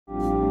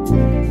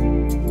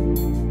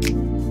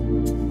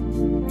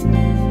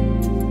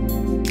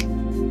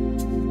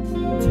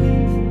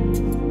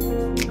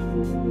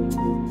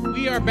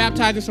We are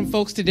baptizing some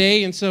folks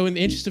today, and so in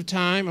the interest of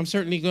time, I'm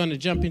certainly going to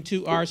jump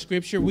into our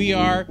scripture. We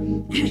are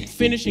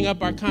finishing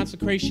up our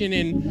consecration,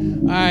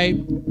 and I,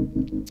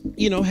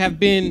 have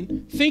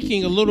been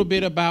thinking a little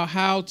bit about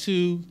how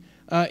to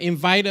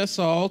invite us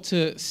all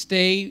to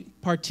stay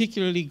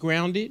particularly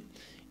grounded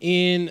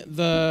in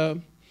the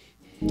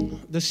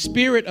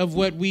spirit of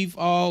what we've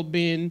all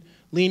been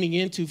leaning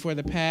into for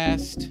the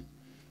past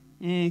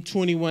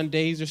 21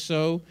 days or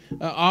so.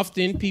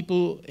 Often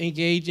people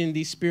engage in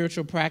these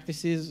spiritual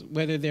practices,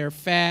 whether they're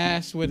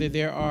fast, whether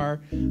there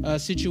are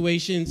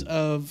situations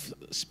of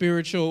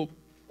spiritual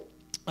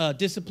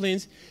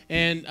disciplines,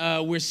 and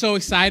we're so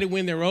excited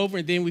when they're over,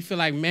 and then we feel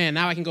like, man,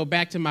 now I can go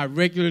back to my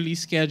regularly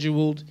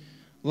scheduled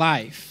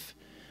life.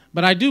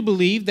 But I do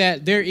believe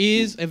that there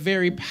is a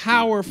very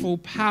powerful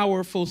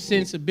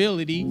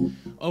sensibility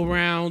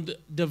around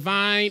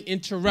divine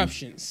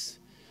interruptions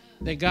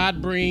that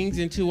God brings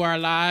into our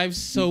lives,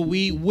 so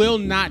we will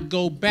not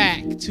go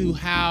back to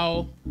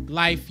how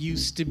life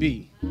used to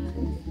be.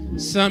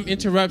 Some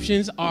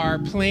interruptions are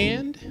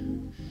planned,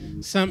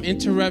 some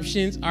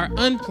interruptions are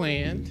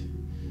unplanned,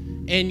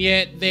 and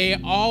yet they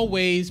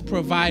always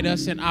provide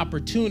us an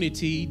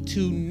opportunity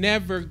to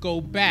never go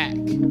back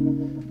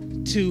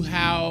to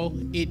how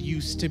it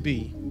used to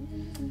be.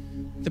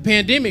 The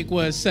pandemic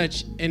was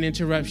such an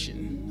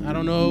interruption. I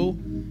don't know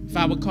if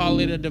I would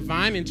call it a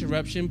divine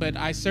interruption, but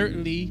I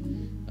certainly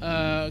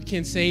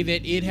can say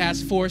that it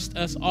has forced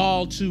us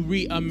all to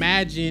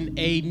reimagine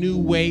a new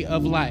way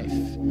of life.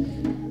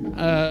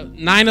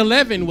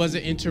 9/11 was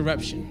an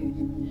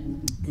interruption.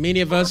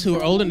 Many of us who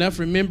are old enough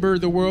remember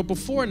the world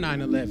before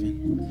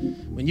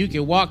 9/11, when you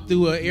could walk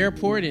through an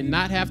airport and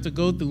not have to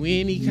go through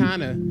any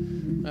kind of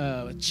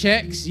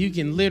checks. You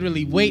can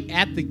literally wait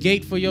at the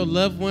gate for your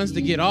loved ones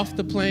to get off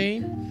the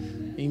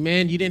plane.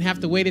 Amen. You didn't have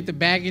to wait at the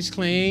baggage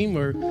claim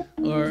or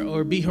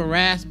be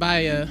harassed by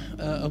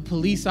a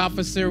police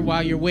officer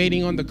while you're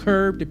waiting on the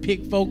curb to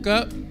pick folk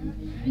up.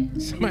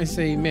 Somebody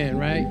say amen,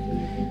 right?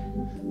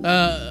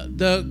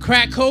 The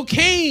crack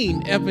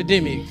cocaine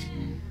epidemic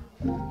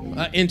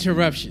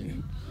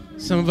interruption.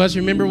 Some of us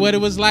remember what it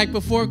was like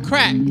before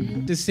crack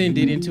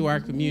descended into our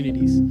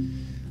communities.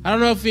 I don't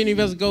know if any of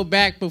us go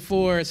back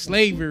before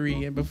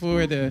slavery and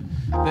before the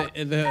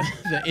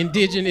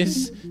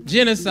indigenous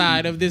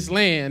genocide of this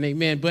land,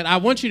 amen. But I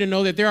want you to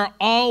know that there are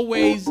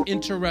always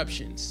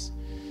interruptions.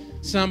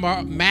 Some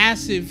are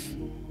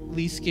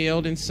massively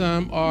scaled and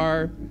some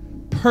are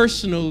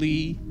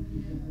personally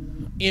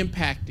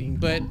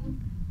impacting. But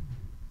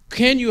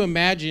can you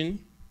imagine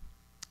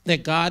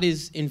that God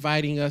is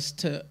inviting us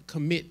to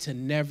commit to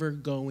never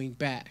going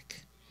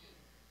back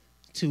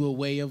to a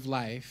way of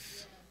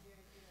life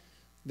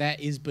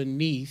that is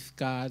beneath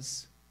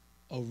God's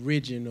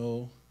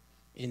original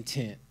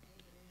intent?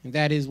 And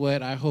that is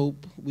what I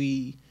hope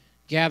we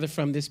gather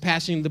from this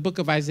passage in the book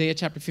of Isaiah,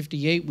 chapter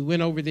 58. We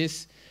went over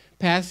this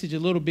passage a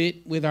little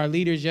bit with our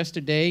leaders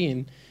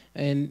yesterday,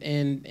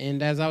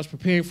 and as I was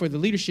preparing for the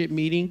leadership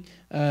meeting,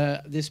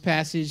 this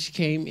passage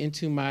came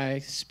into my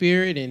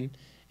spirit, and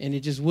it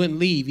just wouldn't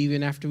leave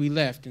even after we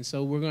left. And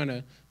so we're going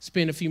to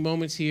spend a few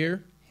moments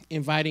here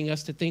inviting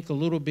us to think a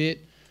little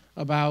bit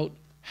about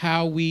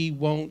how we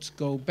won't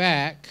go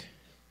back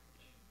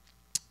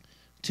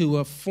to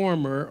a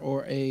former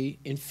or a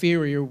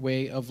inferior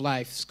way of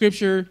life.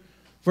 Scripture,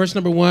 verse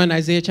number 1,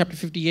 Isaiah chapter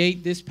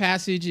 58. This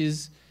passage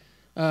is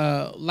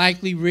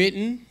likely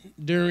written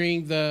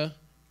during the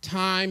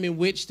time in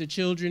which the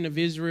children of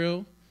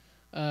Israel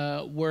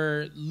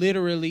were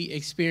literally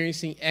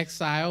experiencing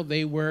exile.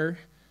 They were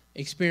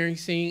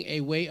experiencing a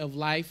way of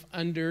life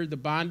under the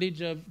bondage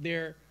of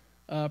their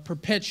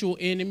perpetual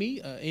enemy,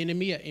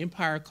 an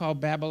empire called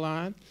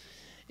Babylon.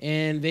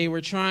 And they were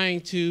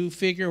trying to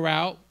figure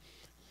out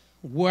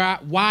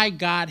why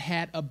God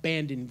had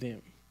abandoned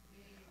them,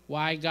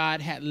 why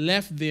God had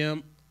left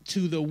them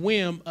to the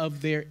whim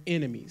of their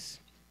enemies.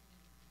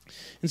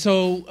 And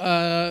so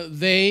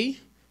they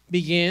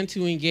began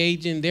to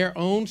engage in their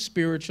own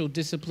spiritual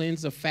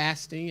disciplines of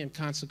fasting and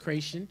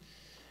consecration,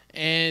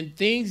 and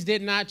things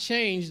did not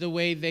change the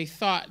way they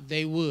thought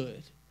they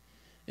would.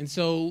 And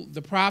so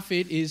the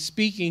prophet is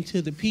speaking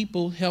to the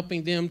people,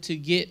 helping them to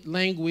get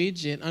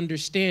language and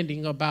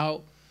understanding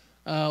about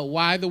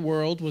why the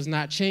world was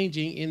not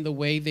changing in the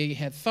way they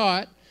had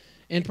thought,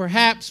 and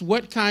perhaps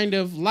what kind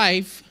of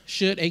life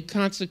should a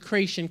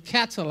consecration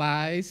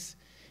catalyze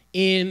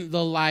in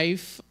the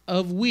life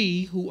of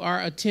we who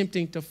are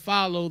attempting to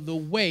follow the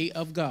way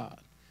of God.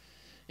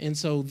 And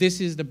so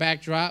this is the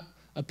backdrop: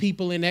 a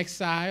people in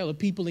exile, a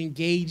people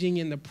engaging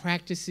in the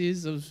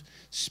practices of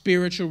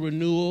spiritual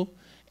renewal,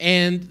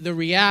 and the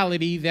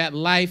reality that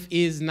life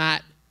is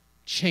not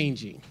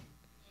changing.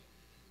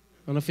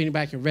 I don't know if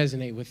anybody can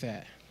resonate with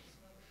that,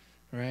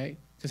 right?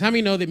 Because how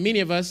many know that many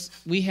of us,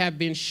 we have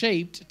been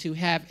shaped to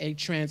have a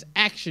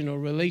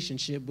transactional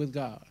relationship with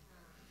God?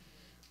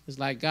 It's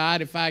like,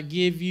 God, if I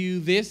give you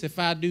this, if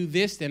I do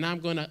this, then I'm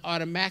going to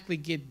automatically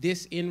get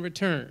this in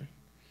return.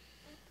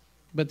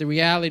 But the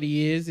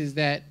reality is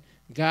that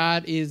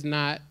God is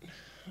not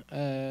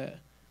a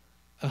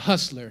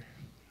hustler.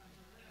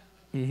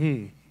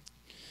 You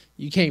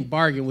can't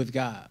bargain with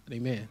God.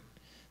 Amen.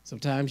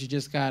 Sometimes you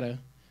just got to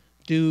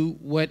do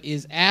what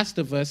is asked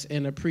of us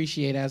and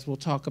appreciate, as we'll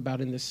talk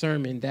about in the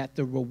sermon, that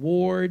the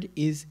reward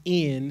is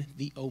in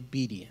the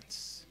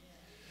obedience.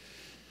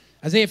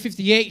 Isaiah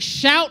 58,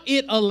 shout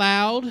it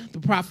aloud, the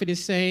prophet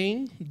is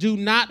saying. Do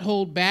not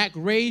hold back.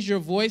 Raise your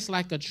voice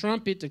like a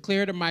trumpet.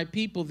 Declare to my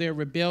people their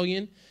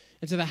rebellion,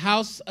 and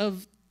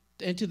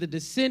to the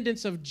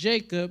descendants of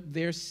Jacob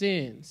their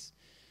sins.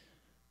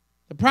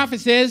 The prophet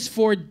says,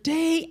 for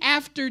day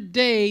after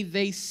day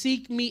they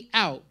seek me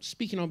out,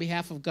 speaking on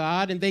behalf of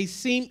God, and they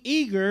seem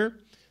eager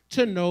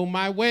to know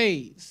my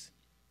ways.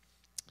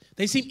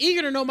 They seem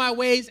eager to know my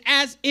ways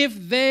as if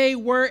they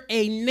were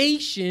a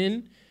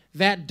nation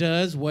that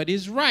does what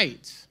is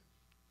right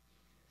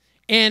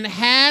and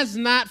has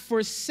not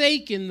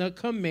forsaken the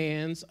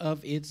commands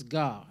of its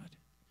God.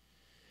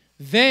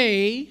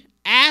 They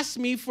ask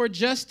me for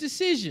just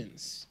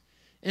decisions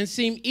and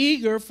seem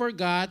eager for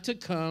God to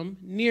come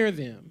near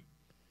them.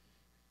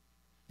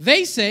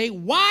 They say,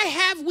 why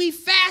have we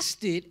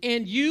fasted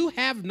and you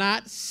have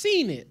not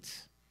seen it?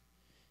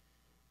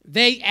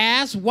 They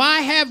ask, why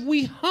have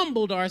we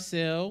humbled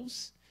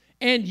ourselves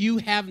and you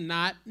have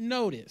not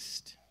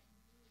noticed?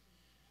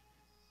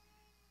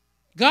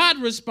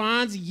 God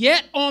responds,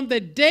 yet on the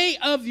day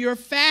of your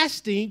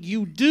fasting,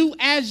 you do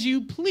as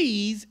you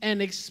please and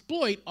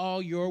exploit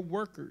all your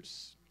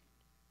workers.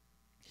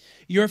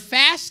 Your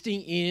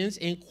fasting ends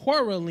in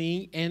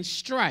quarreling and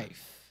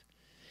strife,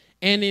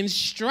 and in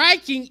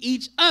striking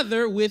each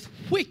other with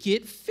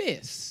wicked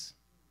fists.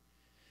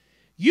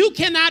 You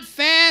cannot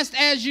fast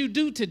as you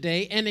do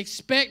today and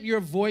expect your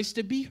voice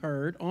to be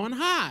heard on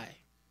high.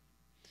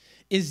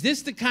 Is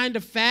this the kind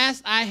of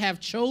fast I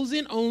have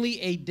chosen, only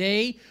a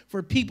day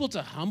for people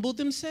to humble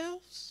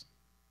themselves?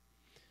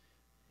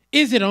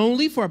 Is it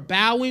only for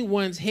bowing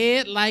one's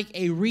head like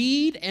a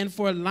reed and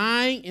for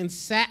lying in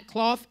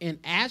sackcloth and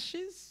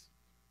ashes?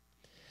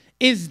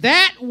 Is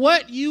that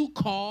what you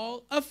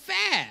call a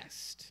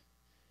fast?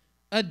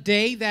 A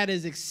day that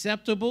is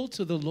acceptable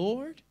to the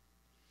Lord?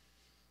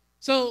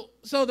 So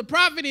the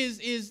prophet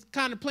is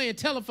kind of playing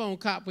telephone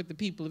cop with the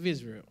people of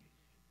Israel,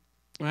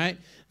 right?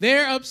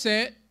 They're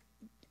upset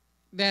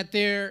that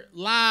their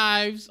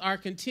lives are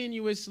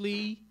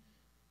continuously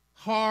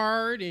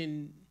hard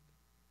and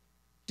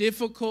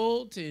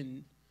difficult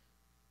and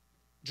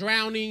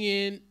drowning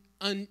in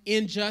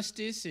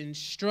injustice and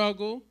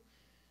struggle.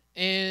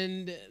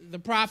 And the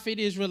prophet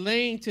is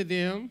relaying to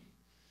them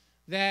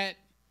that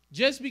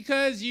just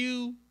because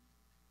you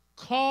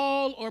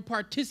call or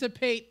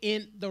participate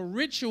in the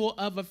ritual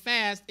of a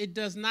fast, it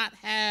does not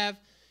have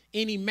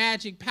any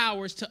magic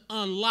powers to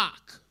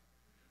unlock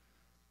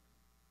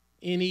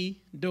any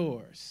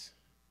doors.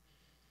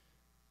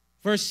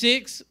 Verse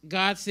 6,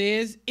 God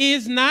says,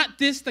 is not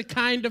this the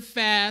kind of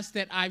fast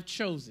that I've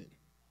chosen?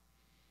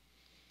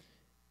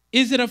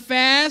 Is it a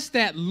fast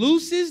that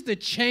looses the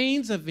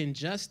chains of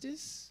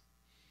injustice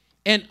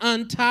and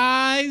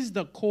unties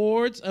the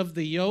cords of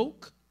the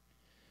yoke,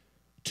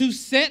 to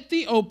set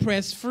the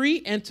oppressed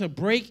free and to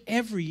break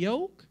every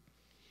yoke?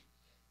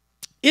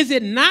 Is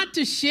it not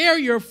to share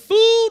your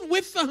food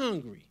with the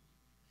hungry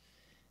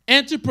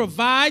and to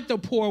provide the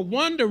poor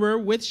wanderer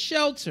with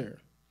shelter?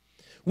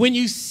 When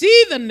you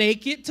see the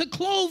naked, to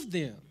clothe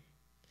them,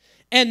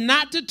 and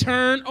not to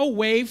turn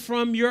away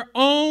from your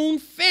own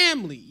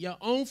family, your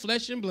own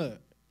flesh and blood.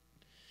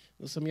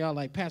 Well, some of y'all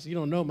like, Pastor, you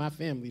don't know my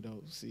family,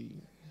 though.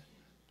 See?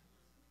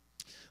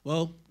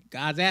 Well,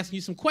 God's asking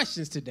you some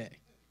questions today.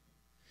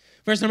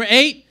 Verse number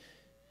 8,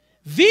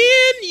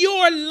 then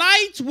your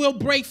light will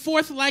break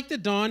forth like the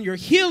dawn, your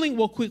healing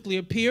will quickly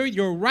appear,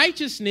 your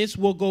righteousness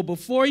will go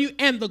before you,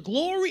 and the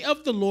glory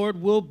of the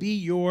Lord will be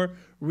your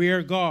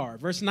rear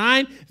guard. Verse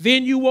 9,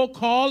 then you will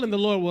call and the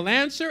Lord will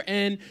answer,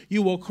 and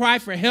you will cry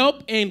for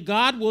help, and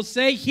God will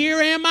say,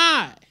 here am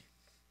I.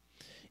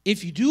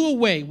 If you do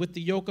away with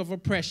the yoke of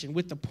oppression,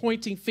 with the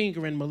pointing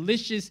finger and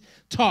malicious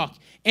talk,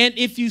 and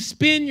if you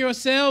spend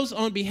yourselves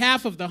on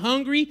behalf of the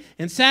hungry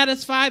and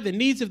satisfy the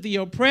needs of the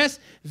oppressed,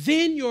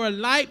 then your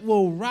light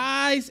will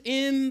rise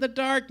in the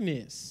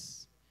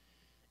darkness,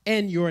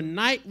 and your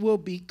night will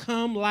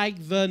become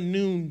like the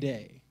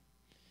noonday.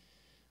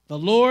 The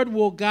Lord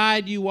will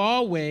guide you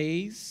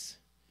always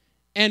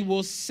and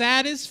will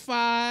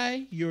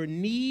satisfy your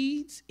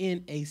needs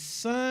in a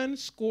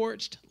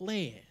sun-scorched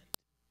land,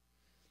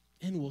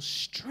 and will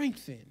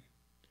strengthen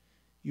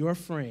your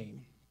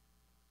frame.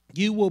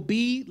 You will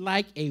be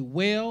like a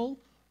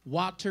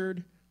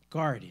well-watered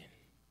garden,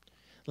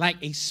 like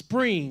a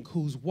spring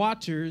whose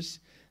waters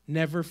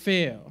never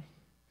fail.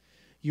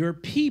 Your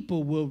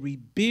people will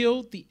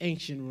rebuild the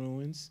ancient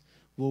ruins,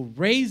 will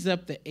raise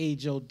up the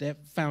age-old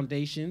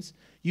foundations.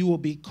 You will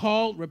be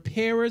called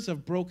repairers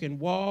of broken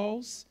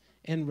walls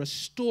and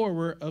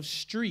restorer of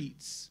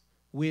streets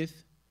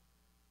with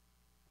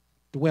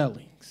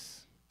dwellings.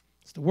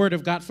 The word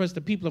of God for us, the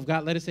people of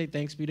God. Let us say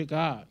thanks be to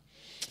God.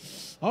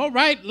 All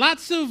right,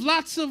 lots of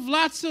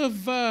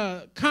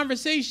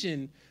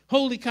conversation,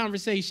 holy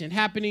conversation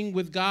happening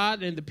with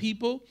God and the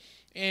people.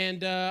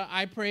 And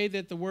I pray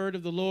that the word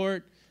of the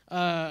Lord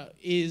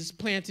is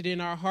planted in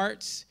our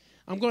hearts.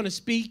 I'm going to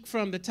speak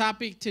from the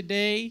topic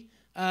today,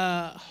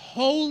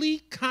 holy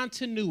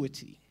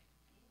continuity.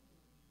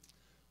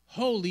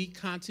 Holy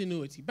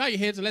continuity. Bow your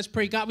heads and let's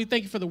pray. God, we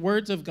thank you for the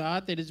words of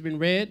God that has been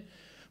read.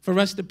 For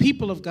us, the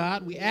people of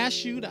God, we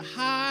ask you to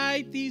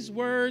hide these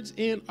words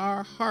in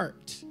our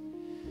heart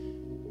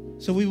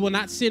so we will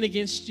not sin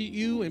against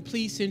you, and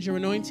please send your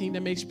anointing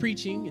that makes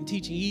preaching and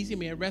teaching easy.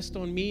 May it rest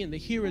on me and the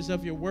hearers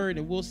of your word,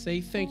 and we'll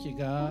say thank you,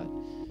 God.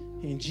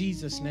 In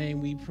Jesus'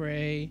 name we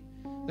pray.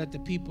 Let the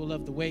people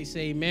of the way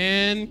say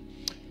amen.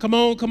 Come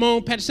on.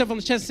 Pat yourself on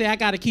the chest and say, I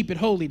got to keep it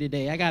holy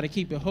today. I got to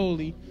keep it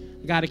holy.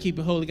 I got to keep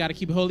it holy. Got to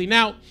keep it holy.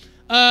 Now,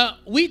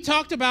 we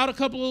talked about a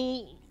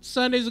couple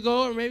Sundays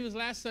ago, or maybe it was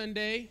last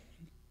Sunday,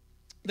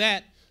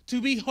 that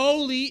to be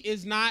holy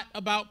is not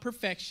about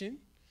perfection.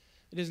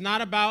 It is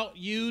not about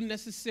you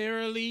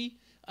necessarily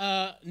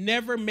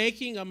never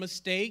making a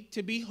mistake.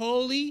 To be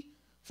holy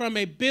from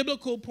a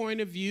biblical point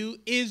of view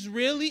is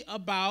really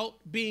about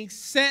being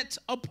set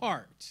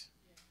apart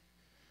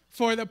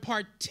for the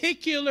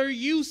particular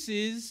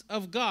uses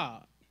of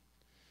God.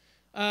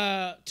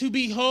 To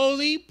be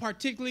holy,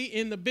 particularly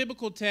in the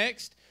biblical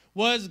text,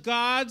 was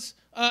God's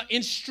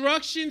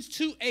instructions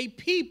to a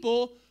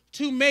people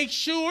to make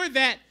sure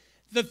that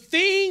the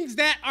things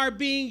that are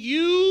being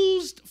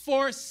used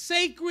for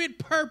sacred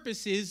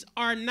purposes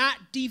are not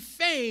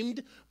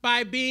defamed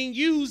by being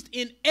used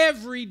in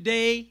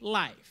everyday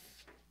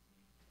life.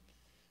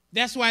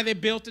 That's why they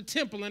built a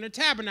temple and a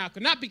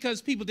tabernacle, not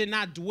because people did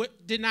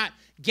not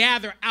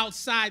gather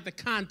outside the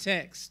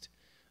context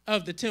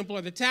of the temple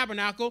or the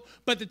tabernacle,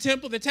 but the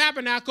temple, the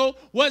tabernacle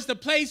was the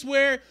place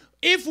where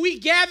if we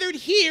gathered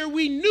here,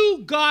 we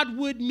knew God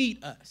would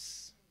meet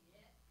us.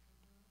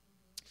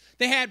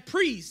 They had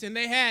priests and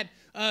they had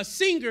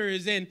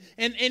singers, and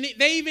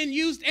they even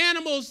used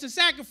animals to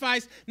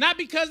sacrifice, not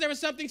because there was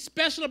something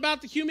special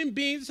about the human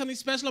beings, something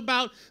special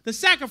about the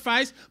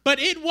sacrifice, but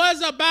it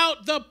was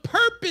about the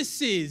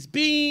purposes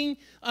being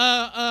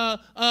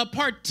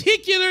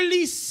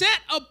particularly set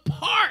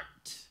apart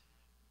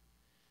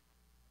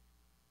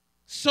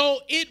so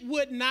it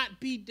would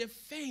not be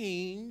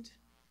defamed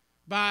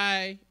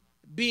by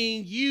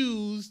being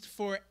used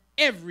for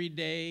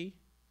everyday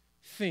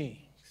things.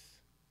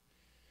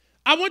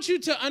 I want you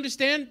to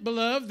understand,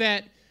 beloved,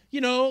 that,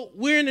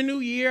 we're in the new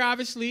year,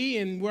 obviously,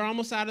 and we're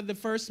almost out of the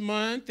first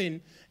month, and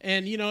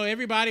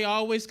everybody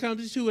always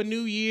comes to a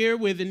new year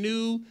with a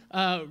new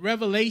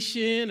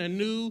revelation, a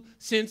new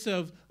sense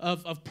of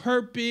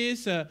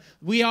purpose.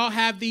 We all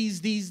have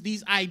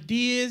these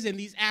ideas and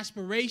these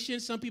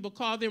aspirations. Some people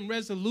call them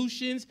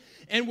resolutions,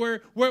 and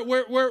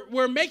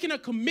we're making a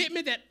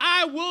commitment that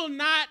I will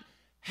not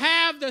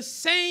have the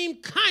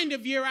same kind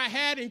of year I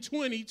had in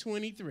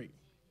 2023.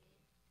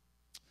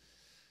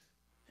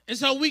 And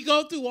so we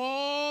go through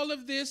all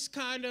of this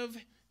kind of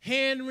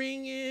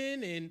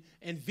hand-wringing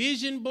and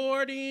vision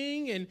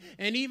boarding, and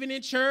even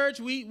in church,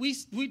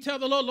 we tell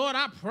the Lord,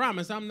 I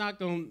promise I'm not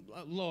going,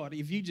 Lord,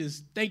 if you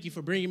just, thank you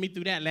for bringing me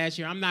through that last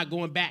year, I'm not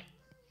going back.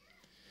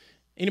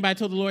 Anybody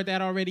told the Lord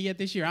that already yet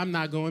this year? I'm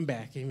not going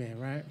back, amen,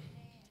 right?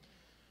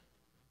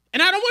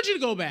 And I don't want you to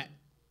go back.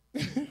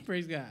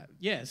 Praise God.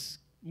 Yes,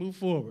 move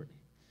forward.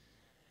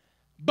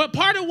 But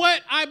part of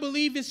what I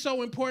believe is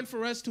so important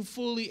for us to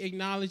fully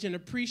acknowledge and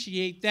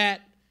appreciate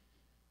that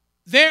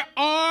there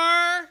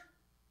are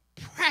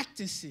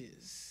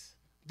practices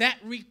that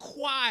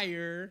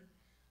require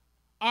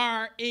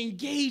our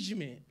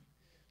engagement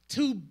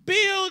to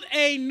build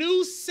a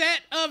new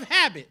set of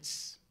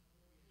habits,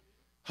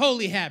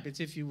 holy habits,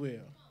 if you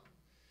will.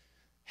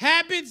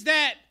 Habits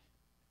that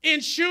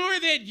ensure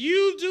that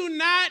you do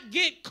not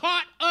get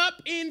caught up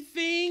in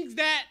things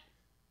that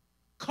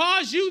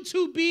cause you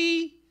to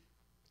be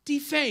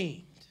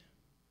defamed,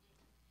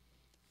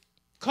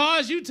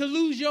 cause you to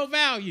lose your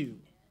value,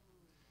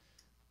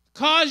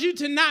 cause you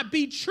to not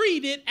be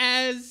treated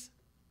as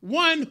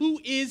one who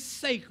is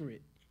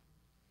sacred,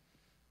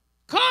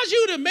 cause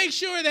you to make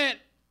sure that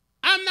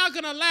I'm not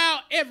going to allow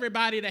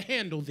everybody to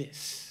handle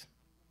this,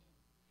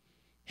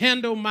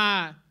 handle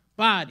my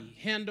body,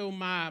 handle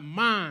my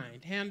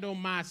mind, handle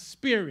my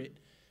spirit,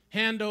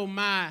 handle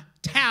my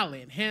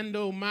talent,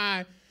 handle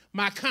my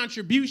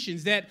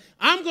contributions, that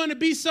I'm going to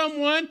be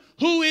someone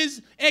who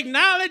is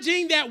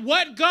acknowledging that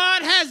what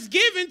God has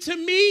given to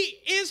me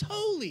is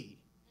holy.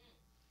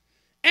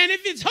 And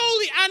if it's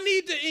holy, I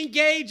need to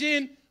engage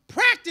in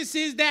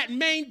practices that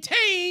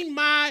maintain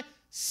my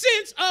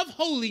sense of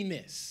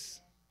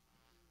holiness,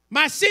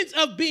 my sense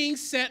of being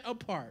set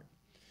apart.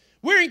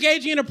 We're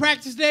engaging in a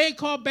practice today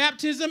called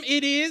baptism.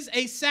 It is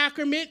a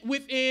sacrament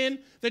within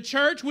the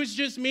church, which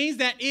just means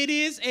that it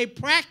is a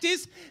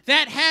practice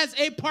that has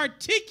a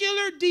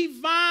particular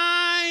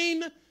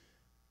divine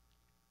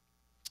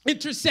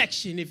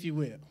intersection, if you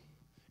will.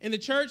 In the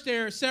church,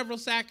 there are several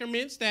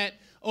sacraments that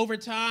over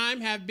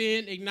time have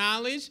been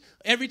acknowledged.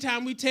 Every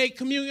time we take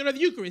communion or the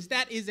Eucharist,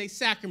 that is a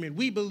sacrament.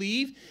 We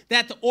believe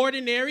that the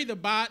ordinary, the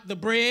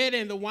bread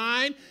and the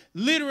wine,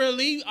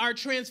 literally are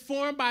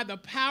transformed by the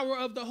power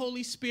of the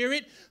Holy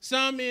Spirit.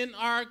 Some in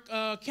our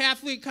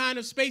Catholic kind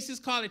of spaces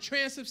call it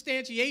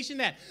transubstantiation,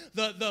 that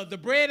the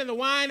bread and the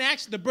wine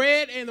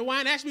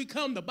actually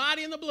become the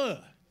body and the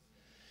blood.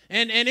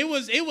 And it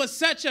was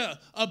such a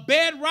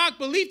bedrock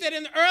belief that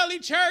in the early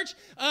church,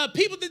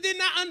 people that did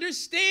not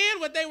understand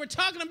what they were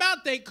talking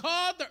about, they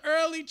called the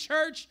early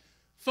church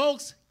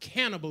folks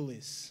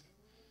cannibalists.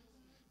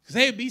 Because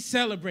they would be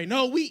celebrating.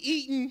 No, we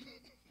eating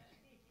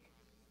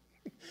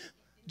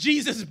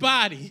Jesus'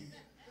 body.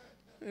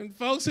 And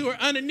folks who were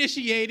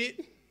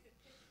uninitiated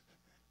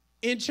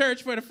in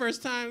church for the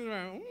first time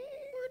were,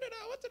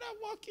 what did I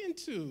walk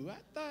into? I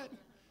thought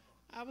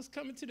I was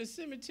coming to the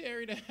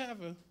cemetery to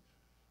have a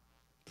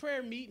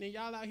prayer meeting and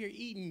y'all out here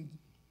eating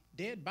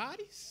dead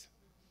bodies?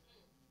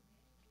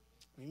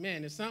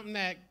 Man, it's something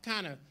that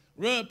kind of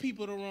rubbed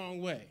people the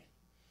wrong way.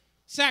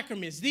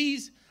 Sacraments,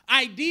 these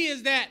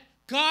ideas that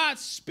God's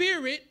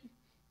Spirit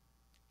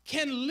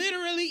can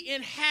literally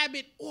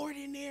inhabit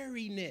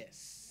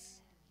ordinariness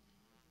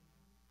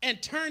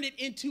and turn it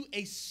into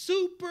a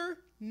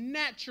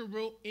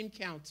supernatural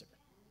encounter.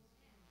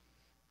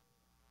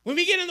 When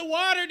we get in the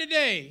water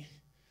today,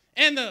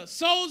 and the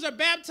souls are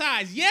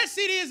baptized. Yes,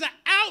 it is an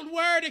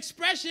outward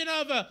expression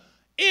of an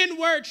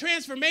inward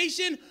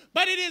transformation,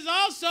 but it is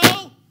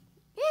also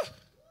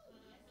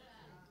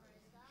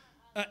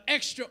an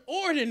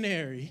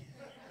extraordinary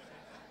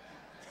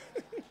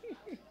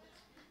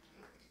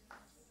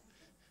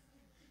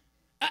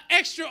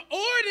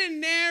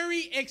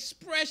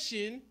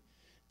expression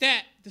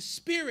that the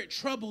Spirit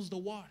troubles the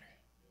water.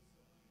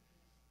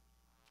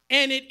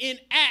 And it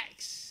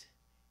enacts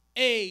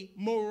a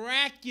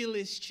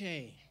miraculous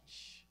change.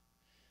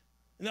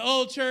 In the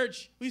old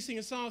church, we sing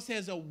a song that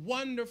says, a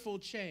wonderful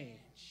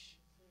change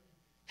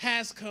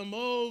has come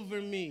over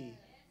me.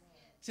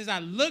 It says, I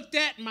looked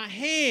at my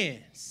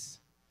hands,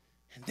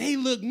 and they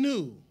looked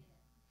new.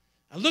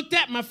 I looked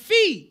at my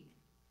feet,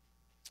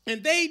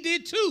 and they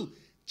did too.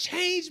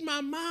 Changed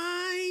my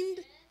mind,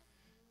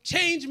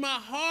 changed my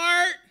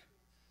heart,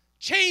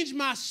 changed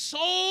my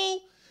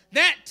soul.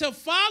 That to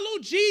follow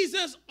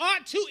Jesus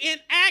ought to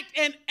enact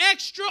an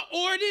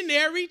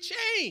extraordinary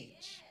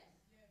change.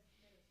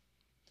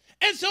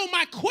 And so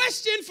my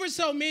question for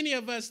so many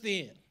of us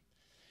then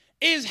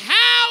is,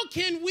 how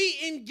can we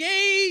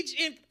engage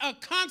in a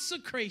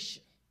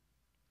consecration?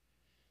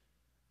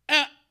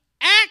 An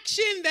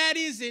action that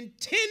is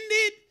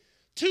intended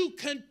to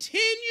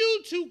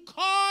continue to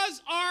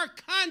cause our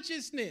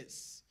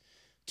consciousness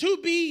to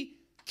be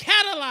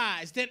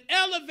catalyzed and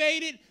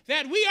elevated,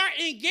 that we are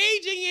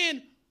engaging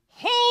in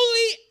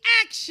holy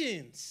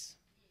actions.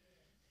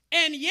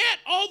 And yet,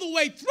 all the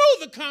way through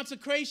the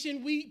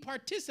consecration, we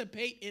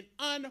participate in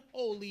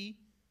unholy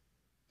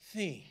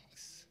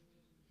things.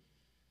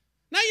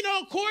 Now,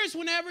 of course,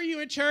 whenever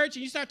you're in church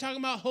and you start talking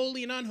about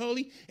holy and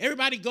unholy,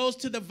 everybody goes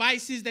to the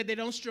vices that they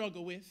don't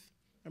struggle with,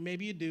 or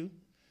maybe you do,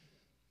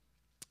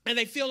 and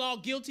they feel all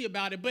guilty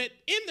about it. But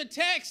in the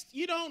text,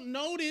 you don't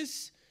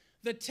notice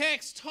the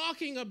text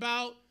talking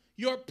about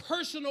your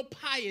personal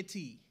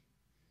piety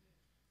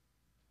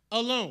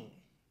alone.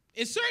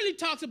 It certainly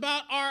talks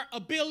about our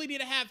ability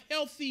to have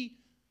healthy,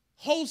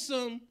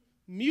 wholesome,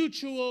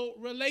 mutual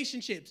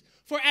relationships.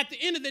 For at the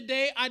end of the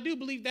day, I do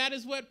believe that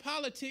is what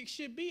politics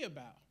should be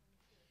about.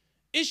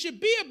 It should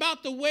be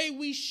about the way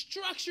we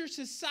structure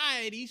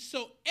society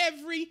so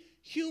every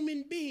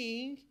human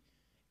being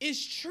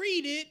is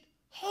treated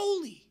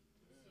holy.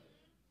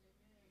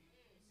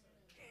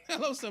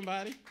 Hello,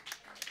 somebody.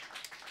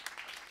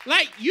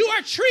 Like you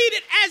are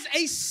treated as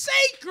a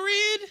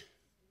sacred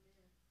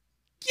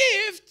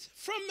gift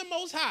from the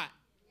Most High.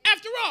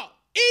 After all,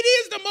 it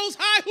is the Most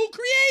High who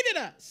created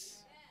us.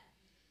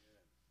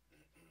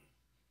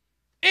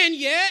 And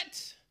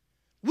yet,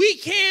 we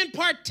can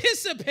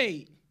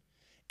participate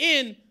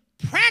in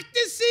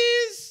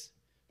practices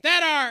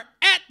that are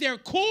at their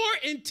core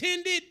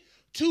intended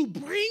to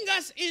bring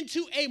us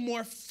into a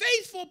more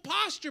faithful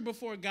posture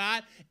before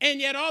God, and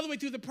yet all the way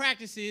through the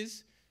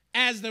practices,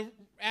 as the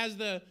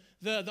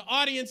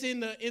audience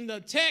in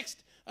the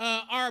text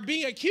are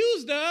being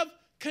accused of,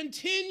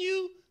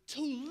 continue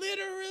to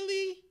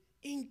literally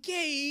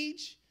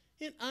engage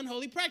in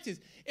unholy practice.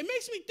 It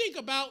makes me think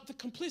about the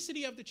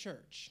complicity of the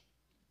church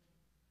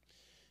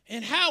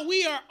and how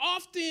we are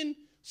often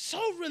so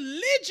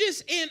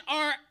religious in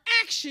our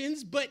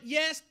actions, but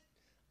yes,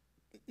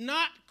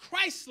 not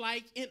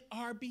Christ-like in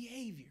our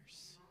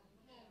behaviors.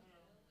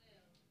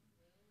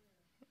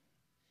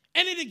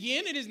 And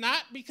it is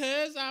not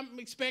because I'm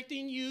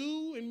expecting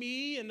you and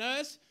me and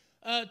us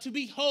to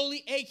be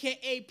holy,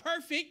 a.k.a.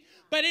 perfect,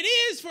 but it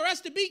is for us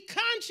to be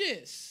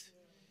conscious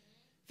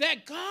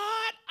that, God,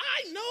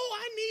 I know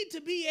I need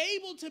to be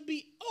able to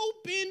be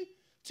open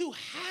to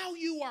how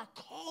you are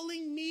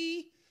calling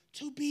me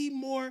to be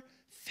more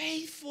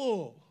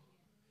faithful.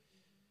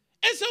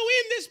 And so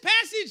in this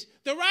passage,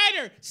 the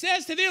writer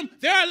says to them,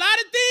 there are a lot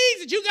of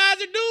things that you guys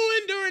are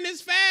doing during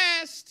this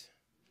fast.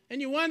 And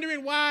you're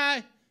wondering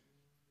why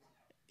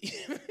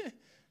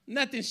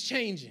nothing's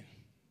changing.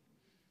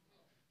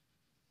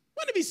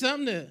 Wouldn't it be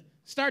something to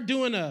start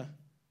doing a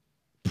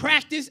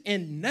practice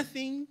and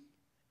nothing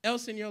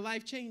else in your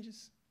life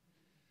changes?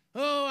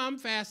 Oh, I'm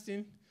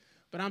fasting,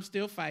 but I'm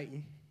still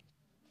fighting.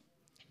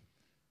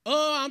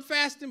 Oh, I'm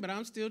fasting, but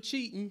I'm still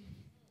cheating.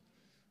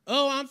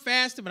 Oh, I'm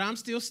fasting, but I'm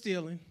still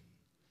stealing.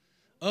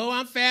 Oh,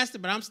 I'm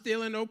fasting, but I'm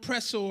still an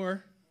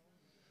oppressor.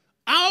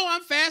 Oh,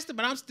 I'm fasting,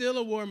 but I'm still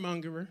a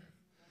warmonger.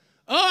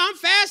 Oh, I'm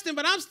fasting,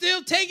 but I'm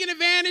still taking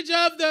advantage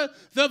of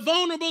the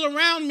vulnerable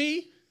around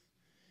me.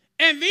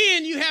 And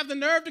then you have the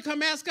nerve to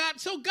come ask God,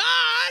 so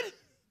God,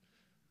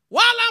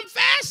 while I'm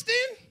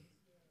fasting,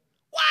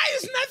 why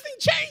is nothing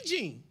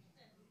changing?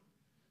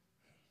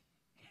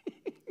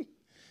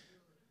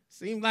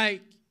 Seems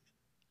like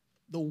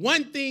the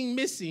one thing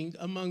missing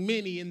among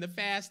many in the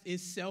fast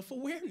is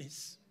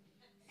self-awareness.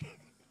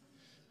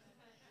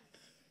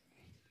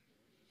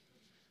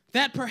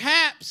 That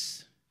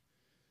perhaps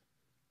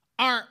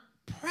our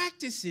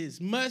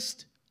practices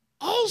must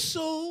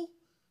also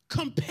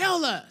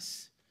compel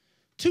us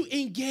to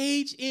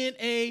engage in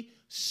a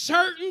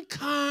certain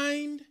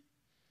kind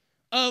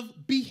of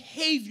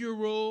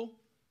behavioral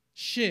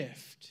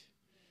shift.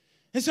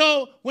 And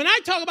so when I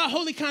talk about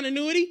holy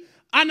continuity,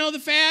 I know the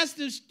fast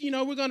is,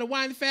 we're going to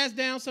wind the fast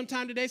down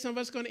sometime today. Some of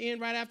us are going to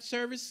end right after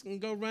service and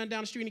go run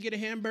down the street and get a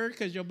hamburger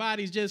because your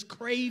body's just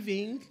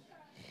craving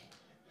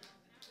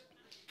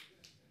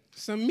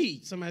some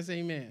meat. Somebody say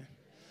amen.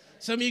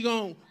 Some of you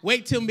going to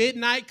wait till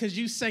midnight because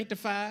you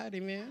sanctified.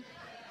 Amen.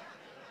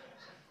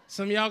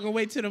 Some of y'all going to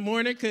wait till the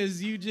morning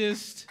because you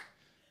just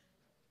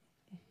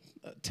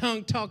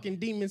tongue-talking,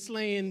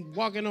 demon-slaying,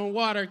 walking on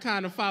water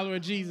kind of follower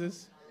of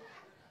Jesus.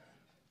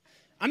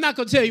 I'm not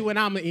going to tell you when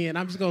I'm going to end.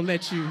 I'm just going to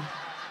let you.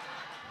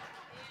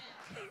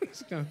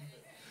 Just gonna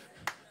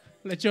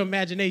let your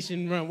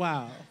imagination run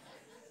wild.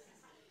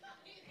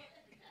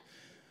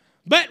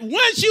 But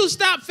once you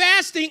stop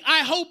fasting, I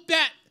hope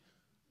that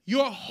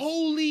your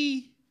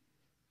holy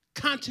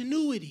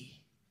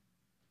continuity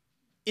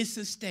is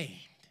sustained.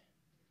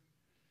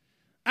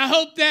 I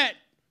hope that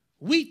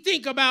we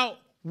think about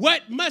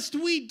what must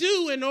we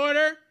do in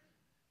order,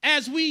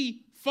 as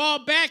we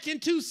fall back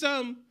into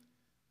some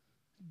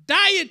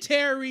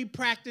dietary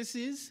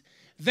practices,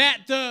 that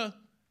the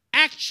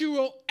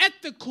actual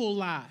ethical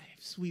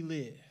lives we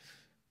live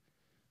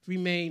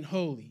remain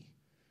holy.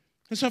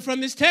 And so from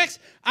this text,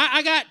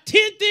 I got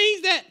 10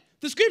 things that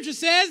the scripture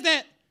says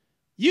that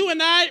you and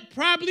I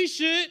probably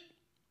should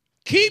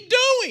keep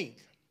doing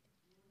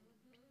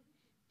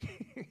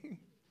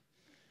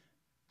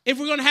if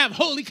we're going to have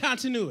holy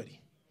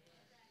continuity.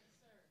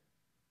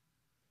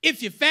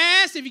 If you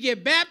fast, if you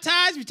get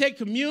baptized, if you take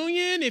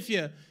communion, if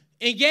you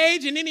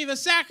engage in any of the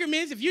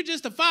sacraments, if you're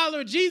just a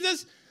follower of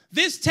Jesus,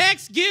 this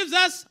text gives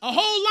us a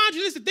whole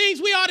laundry list of things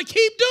we ought to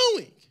keep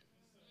doing.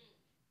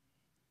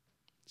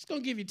 It's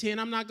going to give you 10.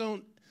 I'm not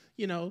going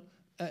to,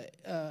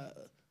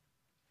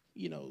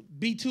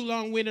 be too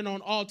long-winded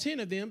on all 10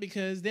 of them,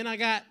 because then I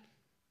got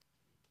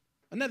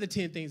another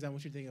 10 things I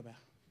want you to think about.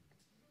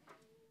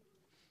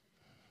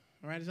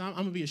 All right, so I'm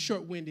going to be a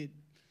short-winded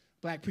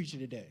black preacher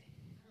today.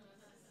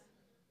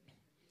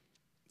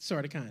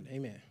 Sort of, kind of,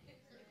 amen.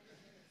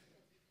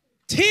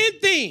 10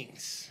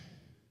 things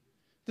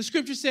the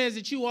scripture says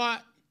that you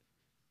ought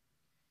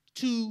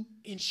to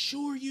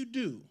ensure you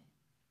do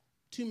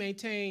to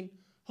maintain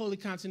holy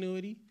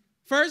continuity.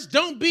 First,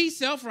 don't be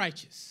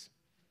self-righteous.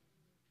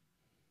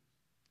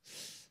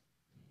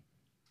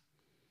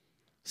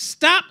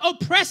 Stop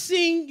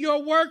oppressing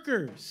your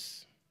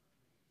workers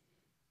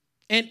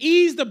and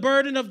ease the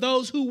burden of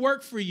those who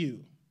work for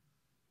you.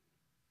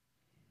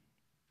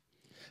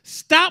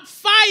 Stop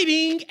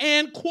fighting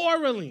and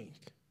quarreling.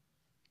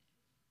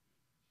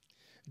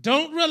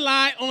 Don't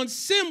rely on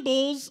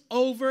symbols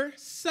over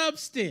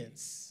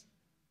substance.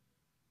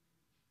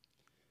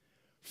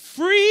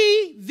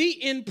 Free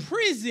the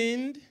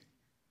imprisoned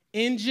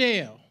in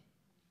jail.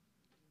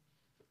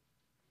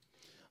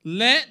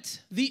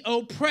 Let the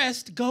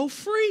oppressed go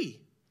free.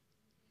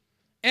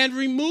 And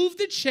remove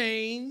the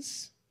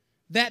chains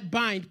that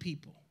bind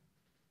people.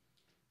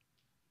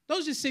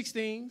 Those are 6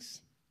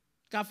 things.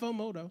 Got 4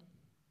 more though.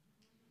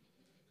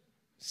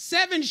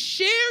 7,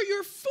 share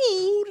your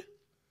food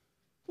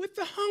with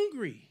the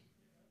hungry.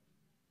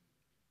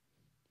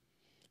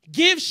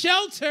 Give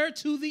shelter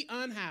to the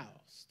unhoused.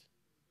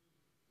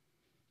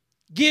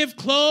 Give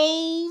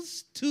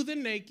clothes to the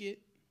naked.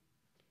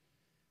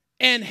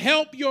 And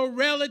help your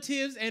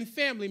relatives and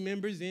family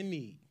members in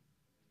need.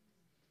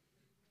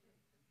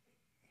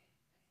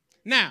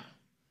 Now,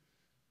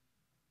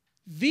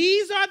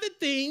 these are the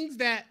things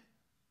that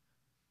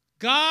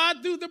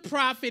God, through the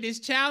prophet, is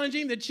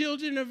challenging the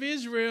children of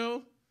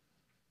Israel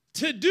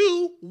to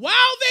do while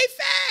they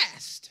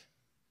fast.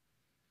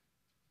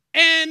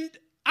 And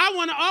I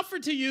want to offer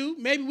to you,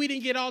 maybe we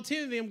didn't get all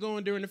 10 of them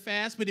going during the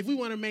fast, but if we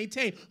want to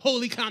maintain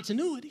holy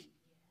continuity,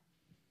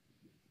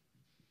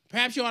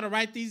 Perhaps you ought to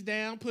write these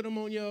down, put them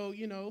on your,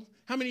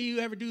 how many of you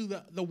ever do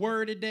the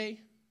word a day?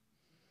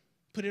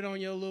 Put it on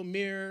your little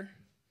mirror,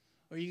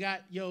 or you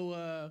got your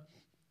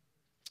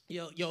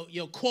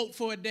quote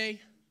for a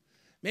day.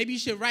 Maybe you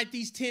should write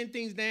these 10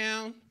 things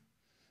down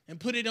and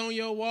put it on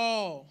your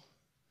wall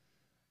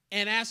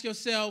and ask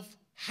yourself,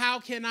 how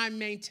can I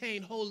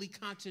maintain holy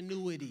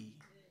continuity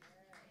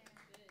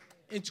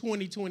in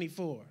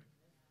 2024?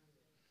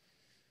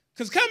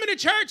 Because coming to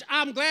church,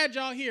 I'm glad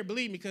y'all here,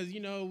 believe me, because,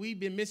 we've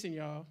been missing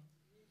y'all.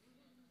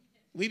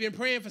 We've been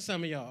praying for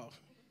some of y'all.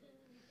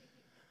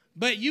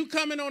 But you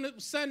coming on a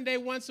Sunday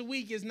once a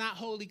week is not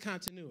holy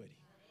continuity.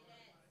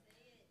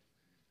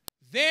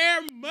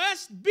 There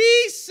must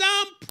be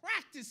some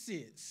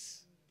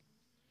practices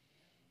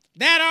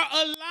that are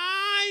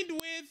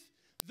aligned with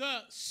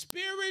the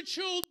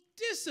spiritual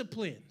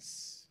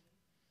disciplines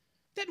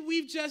that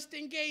we've just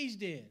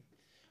engaged in.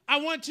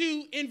 I want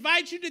to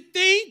invite you to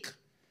think,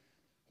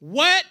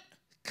 what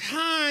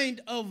kind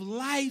of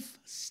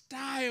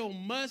lifestyle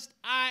must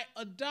I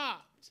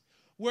adopt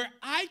where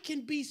I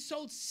can be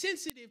so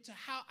sensitive to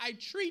how I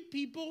treat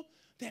people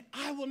that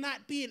I will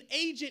not be an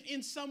agent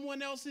in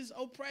someone else's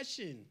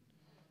oppression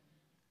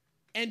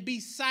and be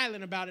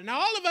silent about it? Now,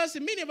 all of us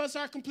and many of us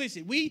are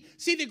complicit. We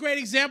see the great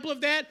example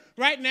of that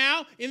right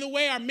now in the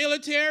way our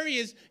military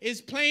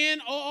is playing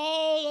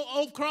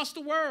all across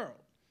the world,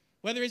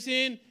 whether it's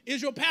in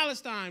Israel,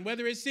 Palestine,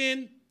 whether it's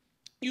in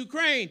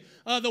Ukraine,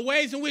 the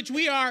ways in which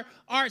we are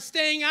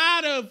staying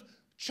out of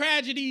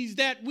tragedies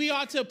that we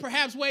ought to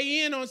perhaps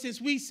weigh in on,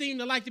 since we seem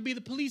to like to be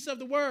the police of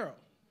the world.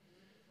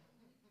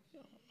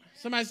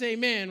 Somebody say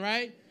amen,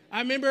 right?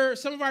 I remember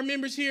some of our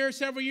members here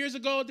several years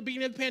ago at the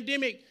beginning of the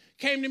pandemic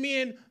came to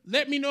me and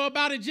let me know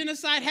about a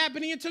genocide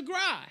happening in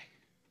Tigray.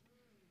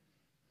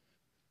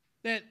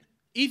 That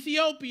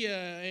Ethiopia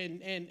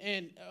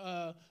and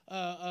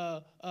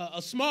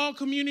a small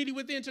community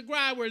within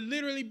Tigray were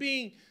literally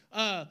being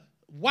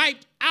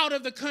wiped out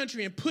of the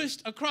country and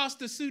pushed across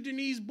the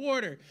Sudanese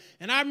border.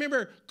 And I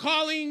remember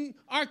calling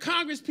our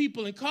Congress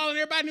people and calling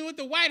everybody new at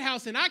the White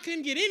House, and I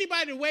couldn't get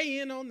anybody to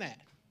weigh in on that.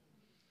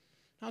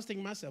 I was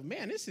thinking to myself,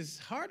 man, this is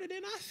harder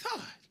than I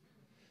thought.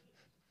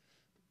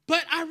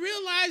 But I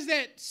realized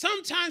that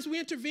sometimes we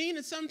intervene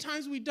and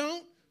sometimes we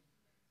don't.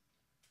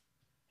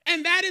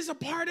 And that is a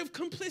part of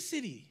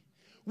complicity.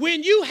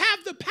 When you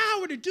have the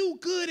power to do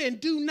good and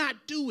do not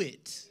do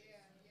it,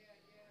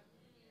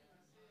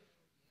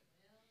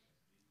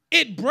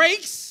 it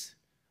breaks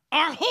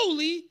our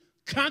holy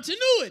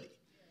continuity.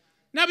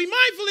 Now, be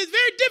mindful, it's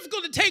very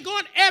difficult to take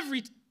on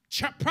every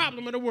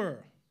problem of the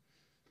world.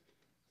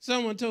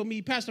 Someone told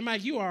me, Pastor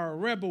Mike, you are a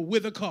rebel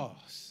with a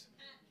cause.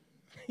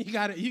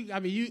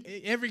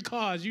 Every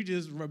cause, you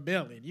just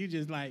rebelling. You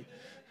just like,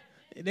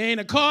 there ain't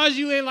a cause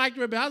you ain't like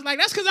to rebel. I was like,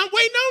 that's because I'm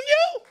waiting on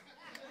you.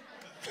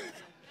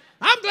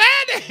 I'm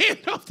glad to hand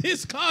off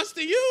this cause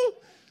to you.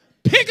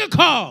 Pick a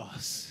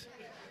cause.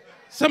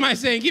 Somebody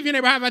saying, give your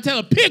neighbor a high five, tell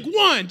her, pick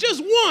one,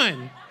 just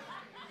one.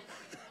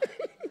 I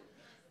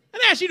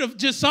didn't ask you to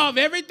just solve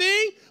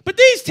everything, but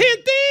these 10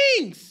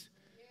 things.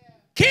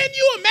 Can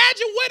you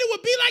imagine what it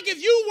would be like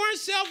if you weren't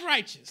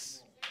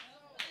self-righteous?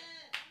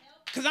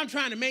 Because I'm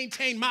trying to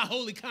maintain my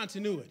holy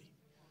continuity.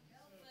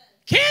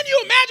 Can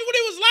you imagine what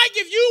it was like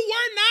if you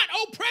were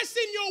not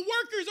oppressing your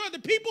workers or the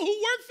people who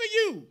work for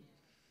you?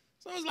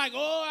 So it's like,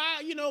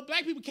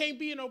 black people can't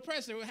be an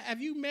oppressor. Have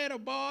you met a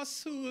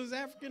boss who is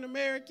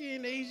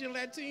African-American, Asian,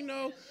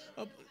 Latino?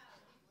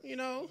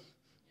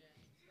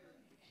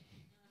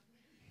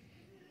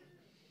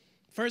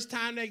 First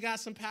time they got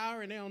some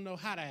power and they don't know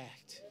how to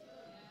act.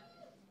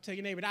 Tell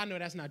your neighbor, I know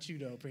that's not you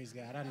though, praise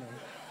God, I know.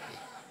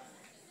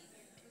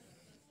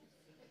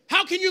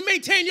 How can you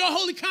maintain your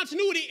holy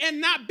continuity and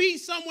not be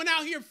someone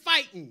out here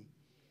fighting?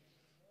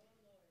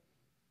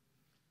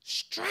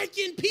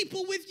 Striking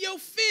people with your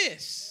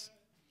fists.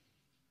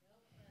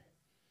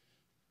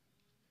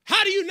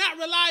 How do you not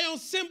rely on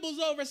symbols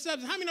over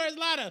substance? How many know there's a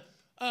lot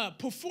of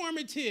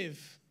performative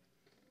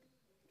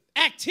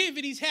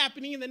activities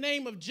happening in the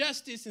name of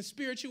justice and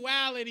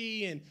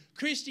spirituality and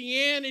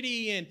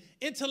Christianity and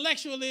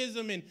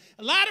intellectualism and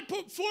a lot of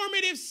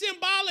performative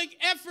symbolic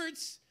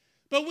efforts,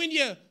 but when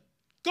you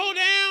go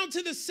down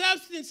to the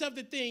substance of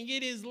the thing,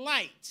 it is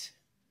light.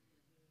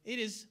 It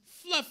is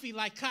fluffy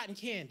like cotton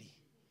candy.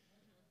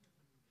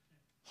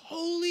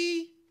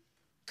 Holy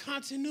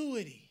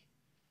continuity.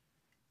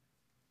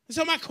 And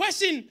so my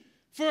question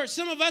for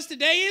some of us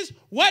today is,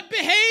 what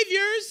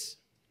behaviors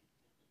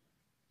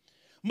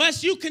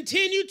must you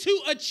continue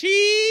to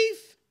achieve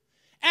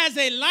as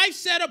a life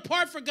set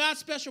apart for God's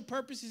special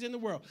purposes in the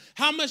world?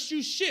 How must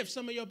you shift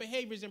some of your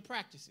behaviors and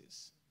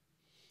practices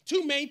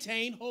to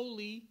maintain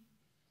holy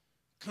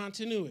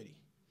continuity?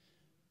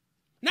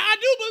 Now, I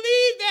do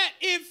believe that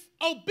if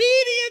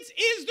obedience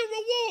is the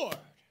reward,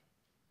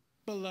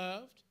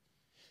 beloved,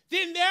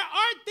 then there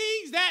are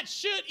things that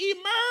should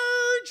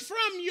emerge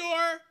from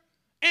your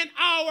and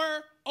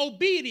our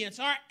obedience,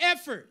 our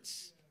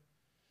efforts,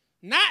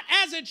 not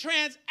as a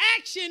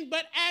transaction,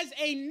 but as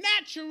a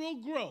natural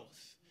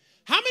growth.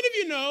 How many of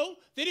you know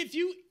that if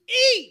you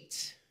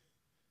eat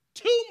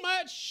too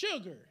much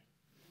sugar,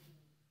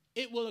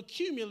 it will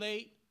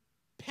accumulate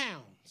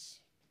pounds.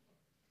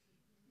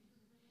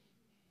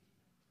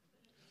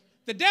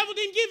 The devil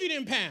didn't give you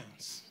them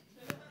pounds.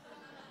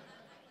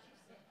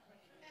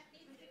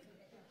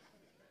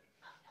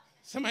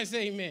 Somebody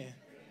say amen.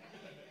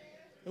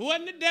 It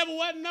wasn't the devil,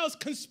 wasn't no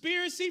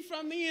conspiracy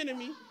from the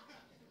enemy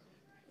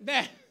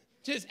that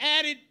just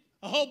added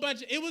a whole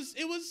bunch of, it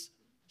was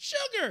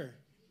sugar.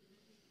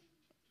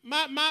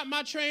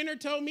 My trainer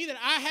told me that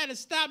I had to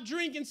stop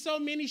drinking so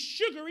many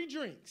sugary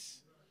drinks.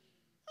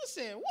 I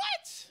said,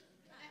 what?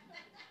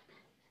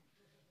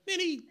 Then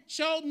he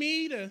showed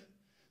me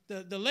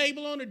the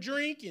label on the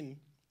drink, and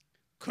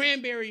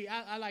cranberry,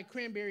 I like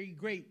cranberry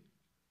grape.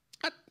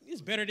 It's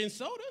better than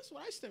soda. That's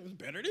what I said. It's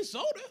better than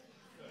soda.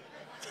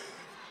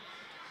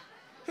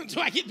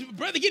 Do I get,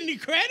 brother, get any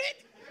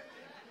credit?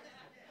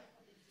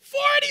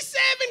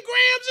 47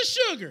 grams of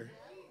sugar.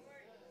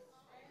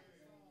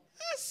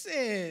 I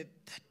said,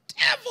 the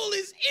devil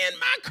is in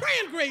my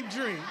cran grape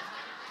drink.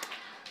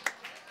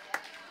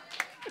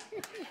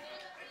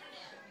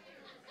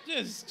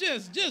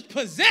 just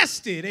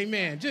possessed it,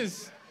 amen.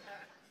 Just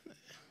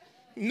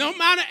no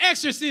amount of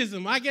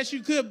exorcism. I guess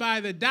you could buy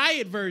the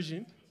diet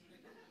version,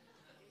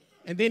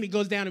 and then it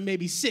goes down to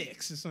maybe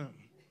 6 or something.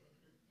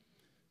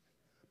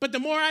 But the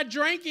more I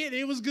drank it,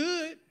 it was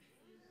good.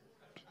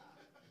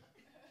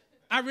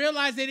 I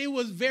realized that it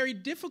was very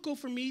difficult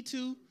for me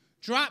to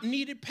drop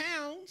needed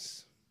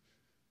pounds.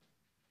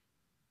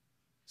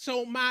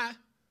 So my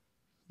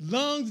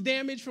lungs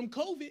damaged from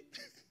COVID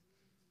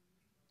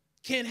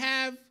can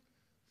have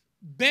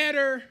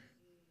better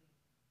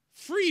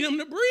freedom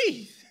to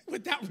breathe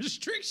without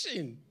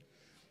restriction.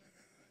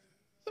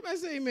 Somebody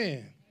say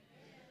amen. It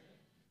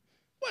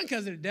wasn't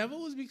because of the devil,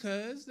 it was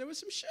because there was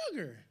some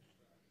sugar.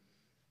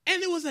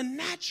 And it was a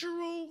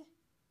natural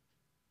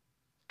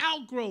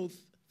outgrowth.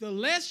 The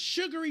less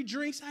sugary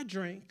drinks I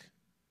drank,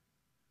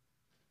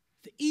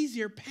 the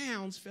easier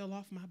pounds fell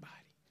off my body.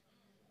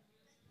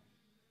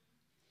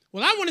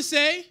 Well, I want to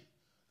say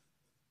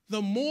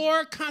the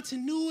more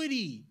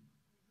continuity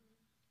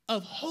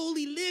of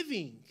holy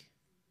living,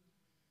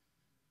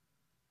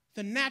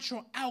 the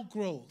natural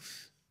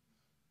outgrowth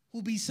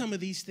will be some of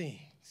these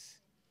things.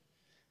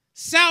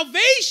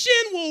 Salvation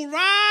will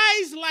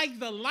rise like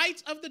the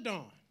light of the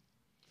dawn.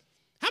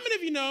 How many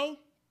of you know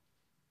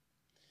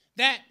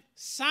that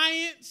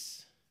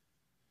science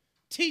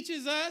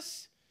teaches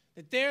us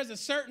that there's a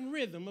certain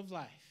rhythm of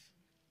life?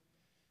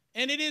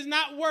 And it is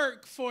not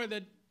work for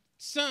the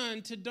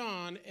sun to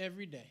dawn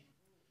every day.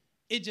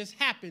 It just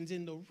happens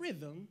in the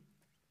rhythm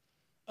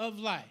of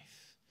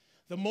life.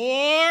 The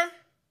more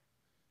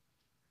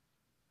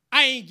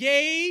I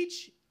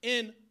engage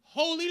in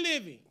holy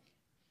living,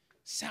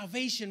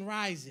 salvation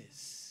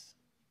rises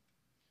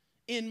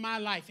in my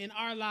life, in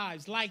our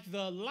lives, like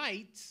the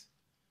light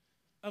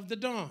of the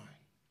dawn.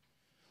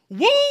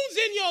 Wounds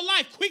in your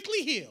life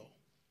quickly heal.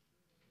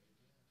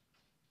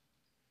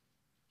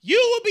 You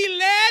will be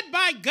led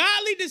by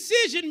godly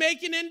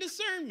decision-making and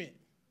discernment.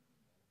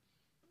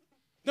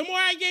 The more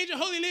I engage in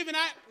holy living,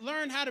 I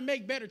learn how to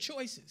make better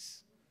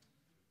choices.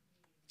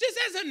 Just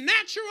as a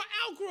natural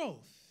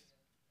outgrowth.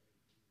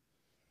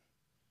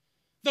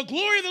 The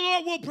glory of the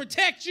Lord will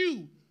protect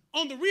you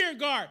on the rear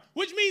guard,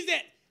 which means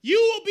that you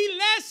will be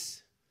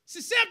less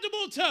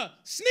susceptible to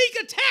sneak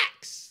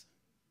attacks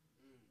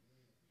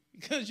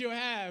because you'll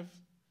have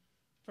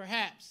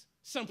perhaps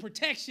some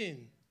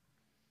protection.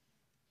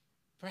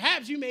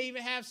 Perhaps you may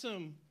even have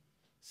some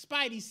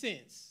spidey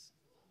sense.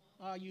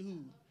 All you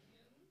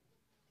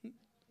who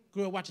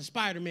grew up watching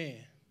Spider-Man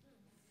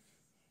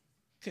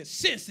could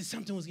sense that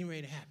something was getting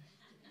ready to happen.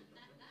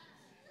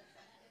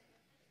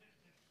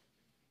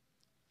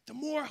 The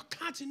more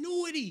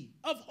continuity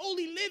of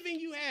holy living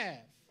you have,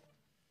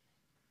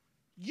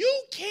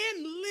 you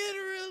can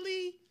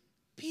literally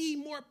be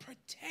more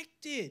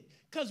protected.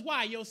 Because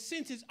why? Your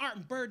senses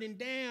aren't burdened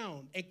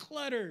down and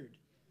cluttered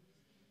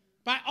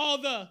by all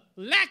the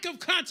lack of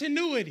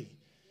continuity.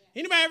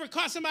 Anybody ever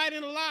caught somebody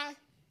in a lie?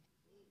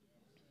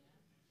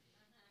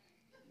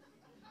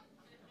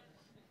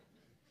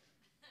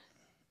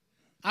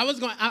 I was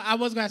going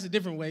to ask a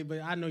different way, but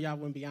I know y'all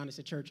wouldn't be honest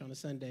at church on a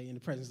Sunday in the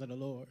presence of the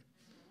Lord.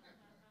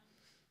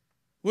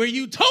 Where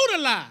you told a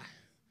lie,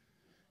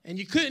 and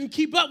you couldn't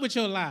keep up with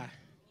your lie,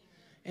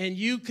 and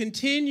you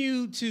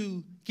continue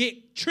to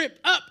get tripped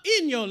up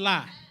in your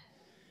lie.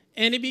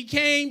 And it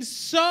became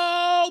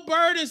so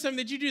burdensome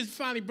that you just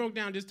finally broke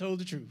down and just told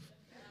the truth.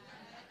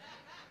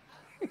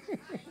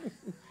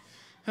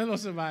 Hello,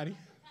 somebody.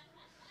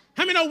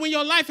 How many know when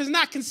your life is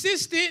not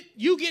consistent,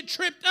 you get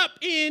tripped up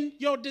in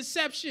your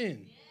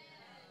deception?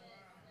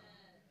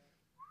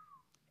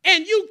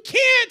 And you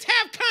can't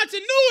have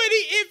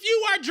continuity if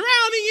you are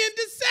drowning in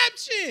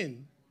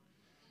deception.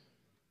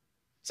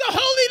 So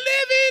holy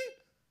living,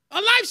 a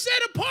life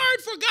set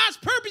apart for God's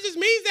purposes,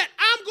 means that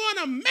I'm going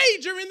to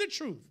major in the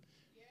truth.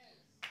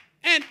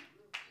 And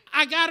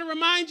I got to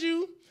remind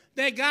you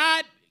that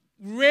God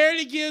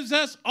rarely gives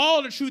us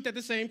all the truth at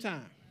the same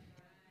time.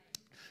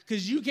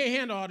 because you can't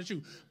handle all the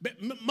truth.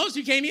 But most of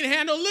you can't even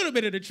handle a little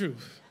bit of the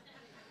truth.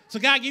 So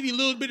God give you a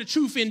little bit of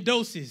truth in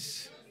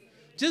doses.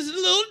 Just a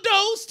little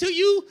dose till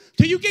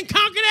you can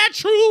conquer that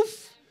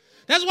truth.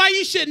 That's why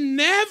you should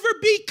never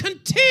be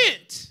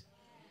content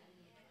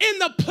in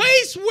the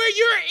place where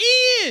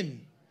you're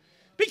in.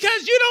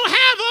 Because you don't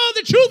have all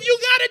the truth. You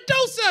got a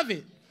dose of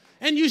it.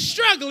 And you're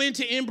struggling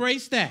to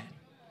embrace that.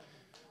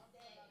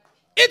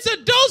 It's a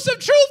dose of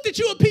truth that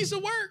you're a piece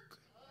of work.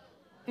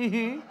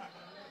 Mm-hmm.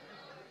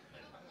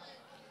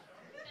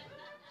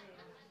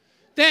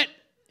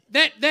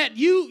 That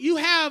you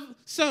have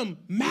some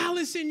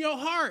malice in your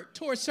heart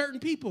towards certain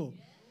people.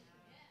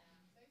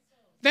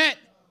 That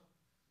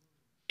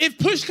if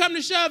push come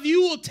to shove,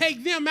 you will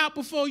take them out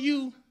before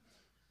you.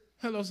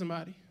 Hello,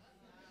 somebody.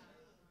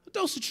 A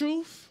dose of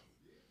truth.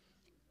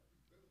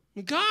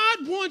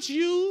 God wants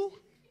you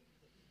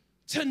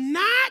to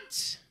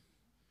not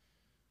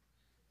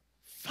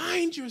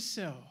find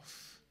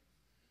yourself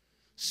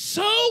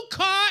so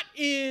caught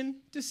in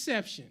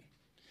deception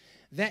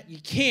that you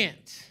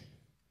can't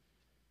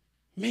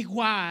make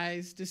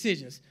wise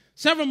decisions.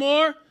 Several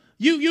more.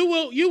 You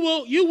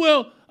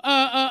will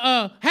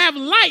have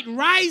light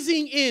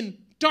rising in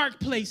dark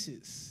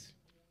places.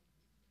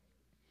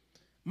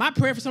 My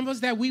prayer for some of us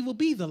is that we will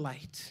be the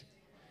light.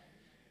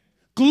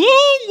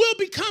 Gloom will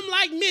become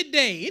like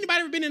midday.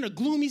 Anybody ever been in a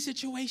gloomy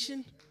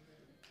situation?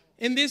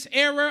 In this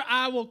era,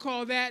 I will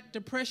call that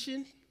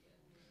depression,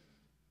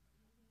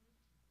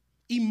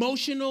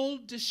 emotional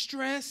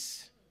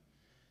distress,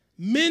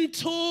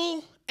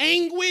 mental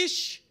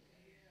anguish.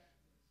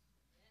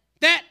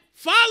 That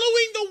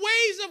following the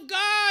ways of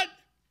God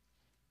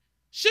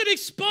should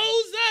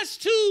expose us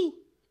to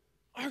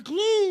our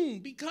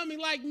gloom becoming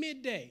like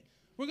midday.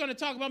 We're going to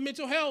talk about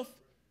mental health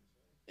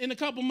in a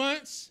couple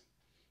months.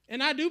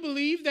 And I do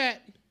believe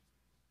that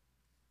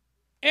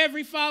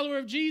every follower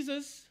of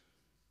Jesus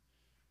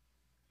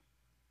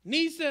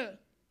needs to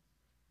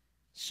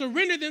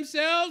surrender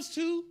themselves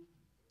to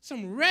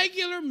some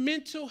regular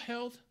mental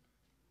health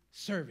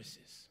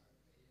services.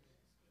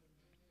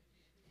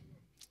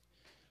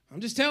 I'm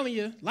just telling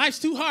you, life's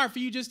too hard for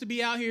you just to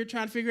be out here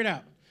trying to figure it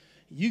out.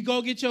 You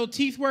go get your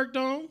teeth worked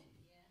on.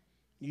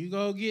 You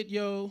go get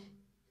your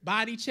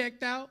body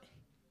checked out.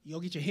 You go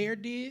get your hair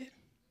did.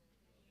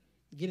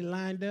 Get it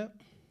lined up.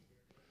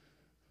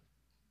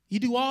 You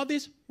do all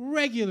this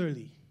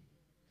regularly.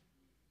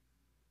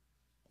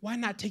 Why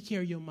not take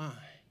care of your mind?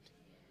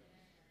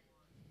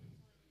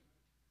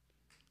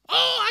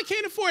 Oh, I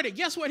can't afford it.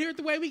 Guess what? Here at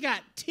The Way, we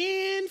got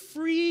 10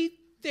 free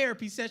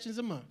therapy sessions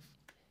a month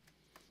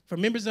for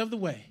members of The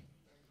Way.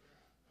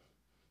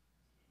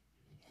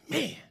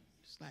 Man,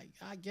 it's like,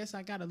 I guess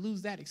I got to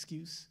lose that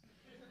excuse.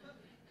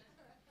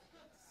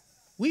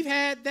 We've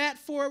had that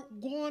for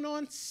going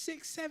on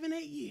 6, 7,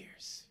 8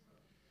 years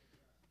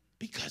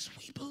because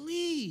we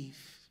believe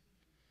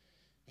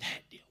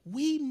that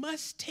we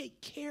must take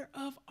care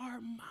of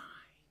our mind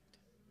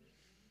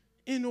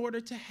in order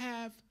to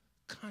have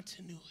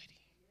continuity.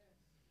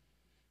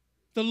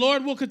 The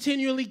Lord will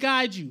continually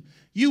guide you.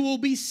 You will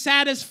be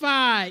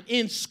satisfied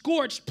in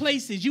scorched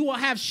places. You will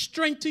have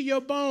strength to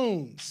your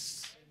bones.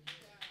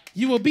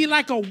 You will be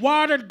like a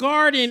watered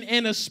garden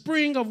and a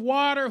spring of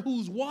water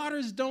whose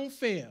waters don't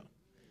fail.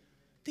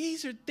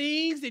 These are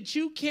things that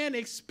you can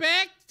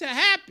expect to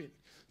happen.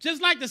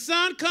 Just like the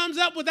sun comes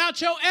up without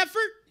your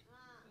effort.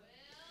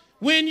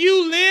 When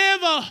you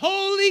live a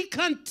holy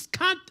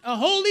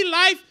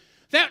life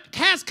that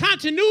has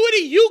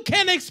continuity, you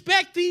can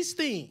expect these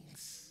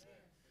things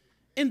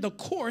in the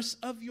course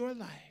of your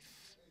life.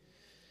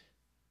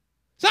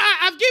 So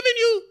I've given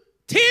you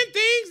 10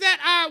 things that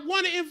I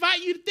want to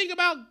invite you to think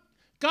about.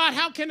 God,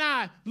 how can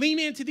I lean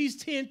into these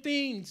 10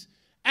 things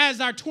as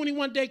our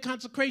 21-day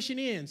consecration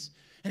ends?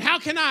 And how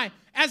can I,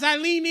 as I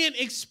lean in,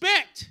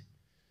 expect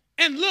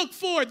and look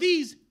for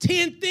these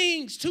 10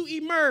 things to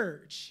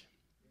emerge?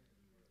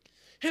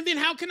 And then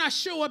how can I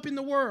show up in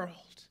the world?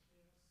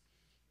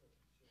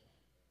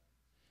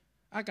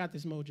 I got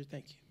this, Mojo.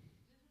 Thank you.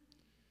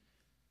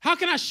 How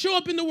can I show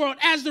up in the world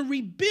as the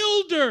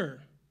rebuilder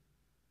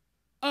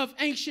of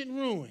ancient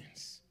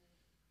ruins?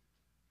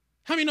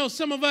 How many know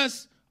some of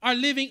us are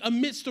living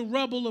amidst the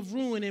rubble of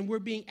ruin and we're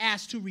being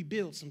asked to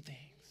rebuild some things?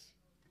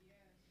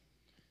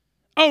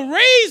 A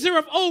raiser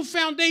of old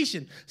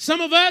foundation.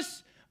 Some of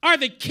us are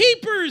the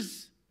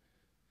keepers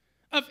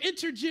of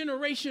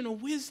intergenerational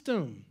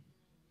wisdom.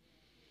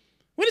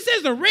 When it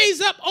says to raise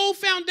up old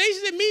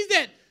foundations, it means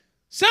that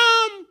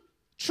some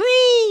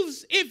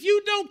truths, if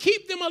you don't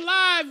keep them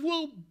alive,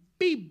 will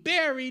be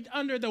buried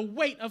under the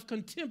weight of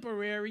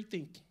contemporary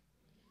thinking.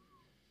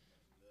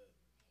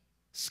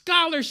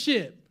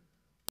 Scholarship,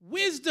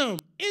 wisdom,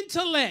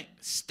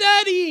 intellect,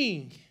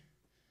 studying.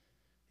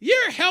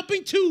 You're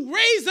helping to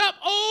raise up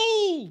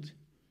old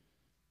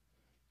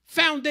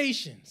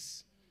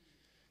foundations.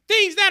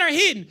 Things that are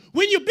hidden.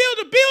 When you build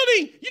a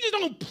building, you just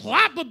don't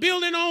plop a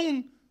building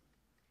on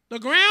the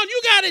ground.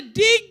 You got to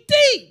dig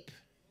deep.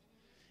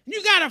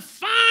 You got to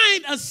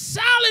find a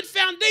solid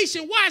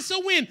foundation. Why?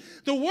 So when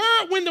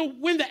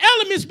the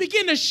elements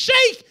begin to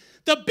shake,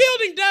 the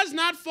building does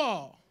not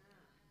fall.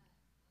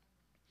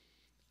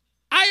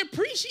 I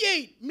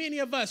appreciate many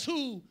of us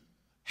who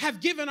have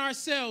given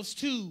ourselves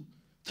to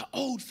the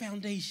old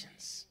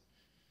foundations.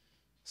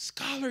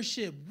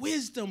 Scholarship,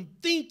 wisdom,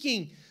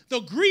 thinking,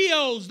 the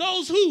griots,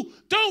 those who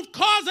don't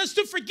cause us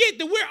to forget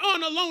that we're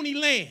on a lonely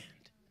land.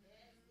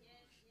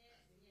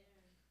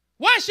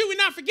 Why should we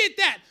not forget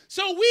that?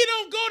 So we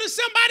don't go to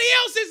somebody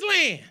else's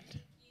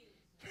land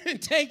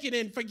and take it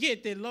and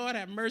forget that, Lord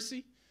have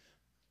mercy,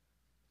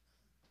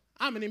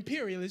 I'm an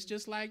imperialist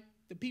just like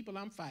the people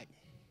I'm fighting.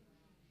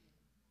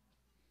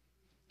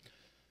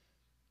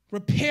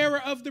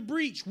 Repairer of the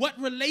breach. What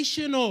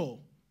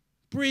relational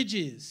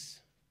bridges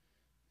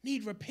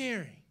need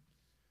repairing?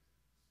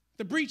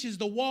 The breach is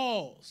the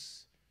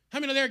walls. How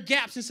many know there are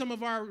gaps in some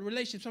of our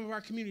relationships, some of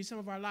our communities, some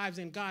of our lives,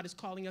 and God is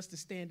calling us to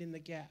stand in the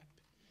gap.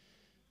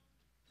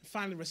 And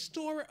finally,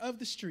 restorer of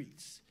the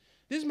streets.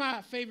 This is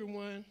my favorite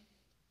one,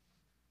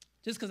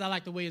 just because I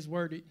like the way it's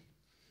worded.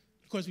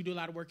 Of course, we do a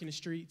lot of work in the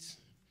streets.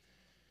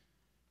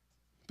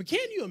 But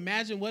can you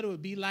imagine what it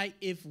would be like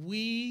if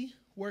we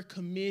were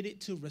committed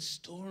to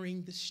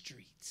restoring the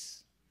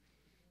streets?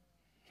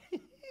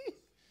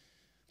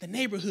 The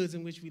neighborhoods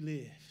in which we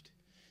lived.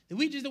 That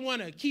we just didn't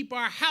want to keep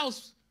our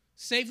house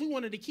safe. We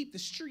wanted to keep the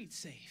streets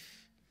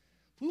safe.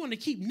 We wanted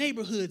to keep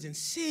neighborhoods and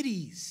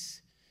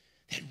cities.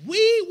 That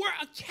we were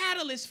a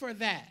catalyst for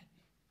that.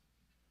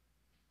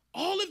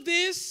 All of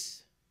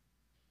this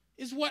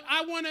is what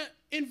I want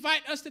to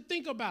invite us to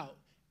think about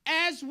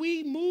as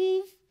we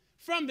move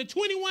from the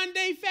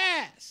 21-day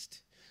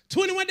fast,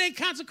 21-day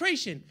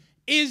consecration.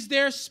 Is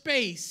there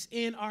space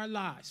in our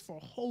lives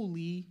for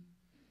holy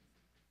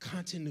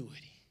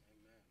continuity?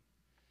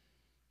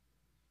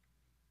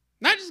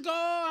 Not just go,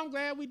 oh, I'm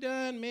glad we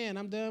done. Man,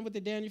 I'm done with the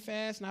Daniel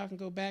fast. Now I can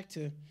go back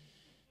to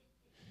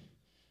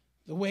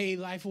the way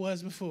life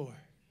was before.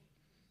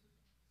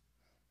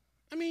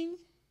 I mean,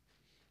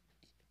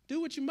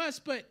 do what you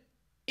must, but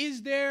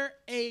is there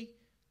a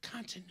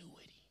continuity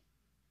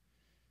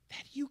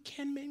that you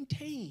can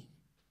maintain?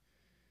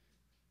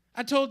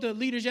 I told the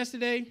leaders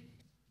yesterday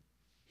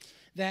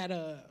that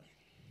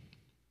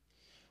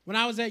when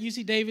I was at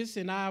UC Davis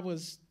and I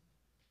was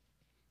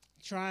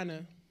trying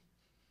to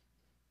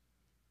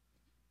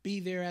be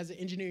there as an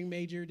engineering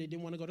major, they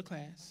didn't want to go to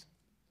class.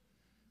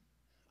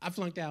 I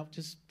flunked out,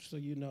 just so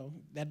you know.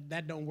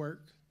 That don't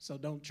work, so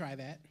don't try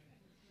that.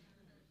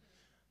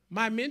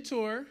 My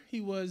mentor,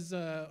 he was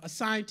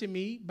assigned to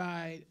me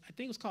by, I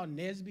think it was called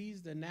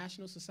NSBE's, the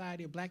National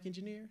Society of Black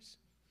Engineers.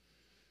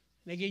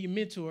 And they gave you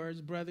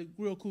mentors, brother,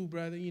 real cool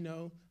brother, you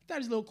know. I thought he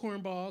was a little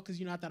cornball because,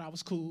 you know, I thought I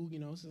was cool, you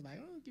know. So it's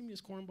like, oh, give me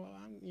this cornball.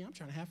 I'm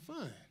trying to have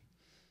fun.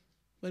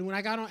 But when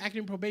I got on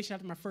academic probation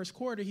after my first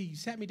quarter, he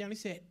sat me down. He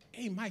said,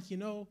 hey, Mike, you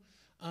know,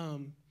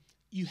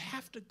 you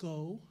have to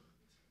go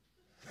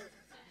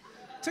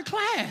to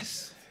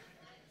class.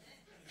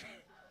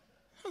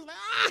 I was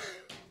like,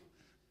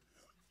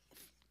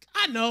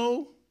 I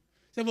know.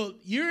 He said, well,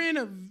 you're in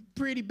a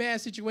pretty bad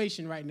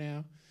situation right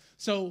now.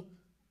 So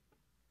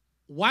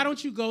why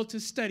don't you go to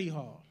study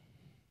hall?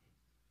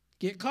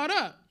 Get caught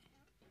up.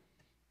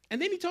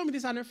 And then he told me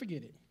this, I'll never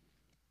forget it.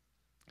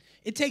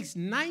 This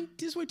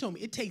is what he told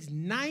me. It takes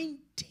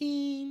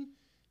 19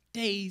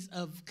 days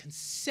of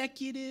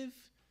consecutive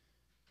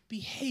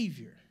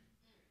behavior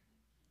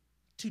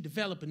to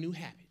develop a new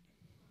habit.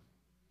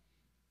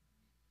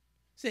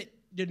 Said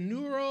the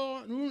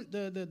neural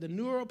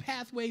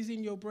pathways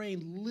in your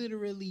brain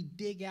literally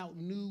dig out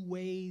new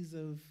ways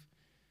of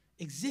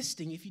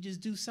existing if you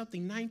just do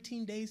something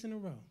 19 days in a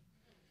row.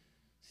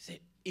 Said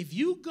if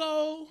you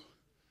go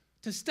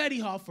to study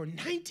hall for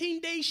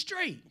 19 days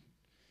straight,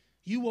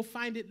 you will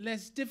find it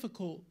less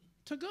difficult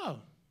to go.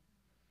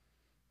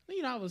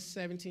 You know, I was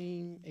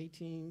 17,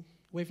 18,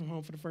 away from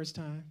home for the first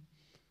time.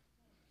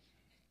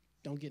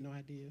 Don't get no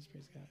ideas,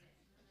 praise God.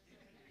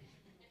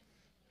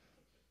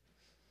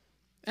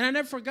 And I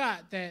never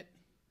forgot that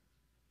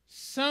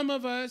some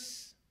of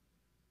us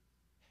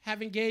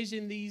have engaged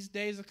in these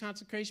days of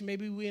consecration.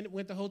 Maybe we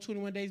went the whole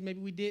 21 days,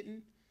 maybe we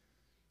didn't.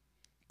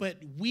 But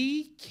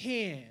we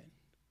can,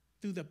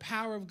 through the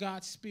power of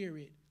God's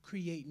Spirit,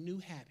 create new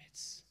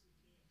habits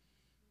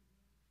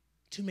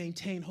to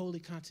maintain holy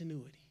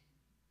continuity.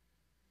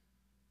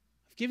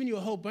 I've given you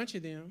a whole bunch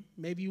of them.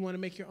 Maybe you want to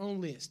make your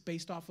own list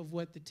based off of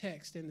what the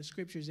text and the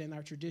scriptures and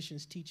our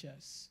traditions teach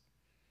us.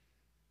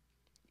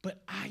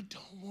 But I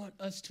don't want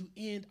us to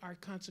end our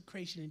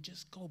consecration and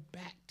just go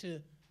back to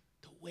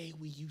the way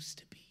we used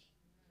to be.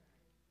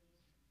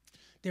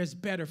 There's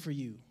better for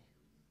you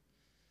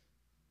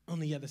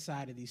on the other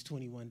side of these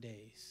 21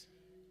 days.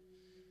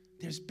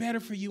 There's better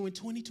for you in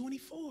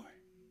 2024.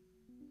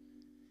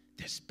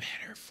 There's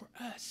better for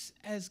us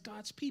as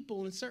God's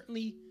people, and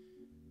certainly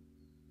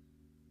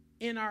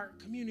in our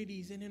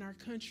communities and in our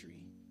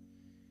country,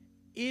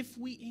 if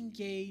we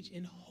engage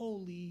in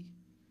holy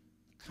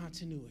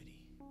continuity.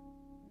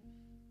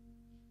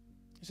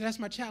 So that's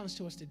my challenge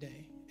to us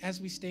today. As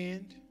we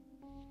stand,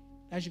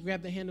 as you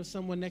grab the hand of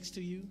someone next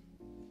to you,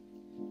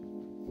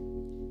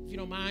 if you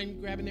don't mind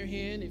grabbing their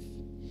hand, if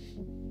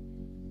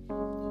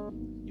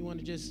you want want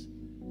to just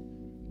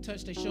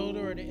touch their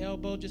shoulder or their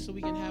elbow just so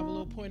we can have a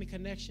little point of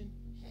connection.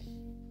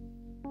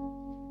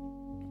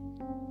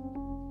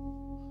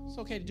 It's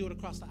okay to do it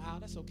across the aisle.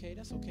 That's okay.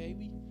 That's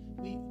okay.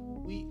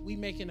 We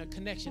making a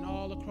connection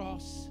all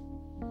across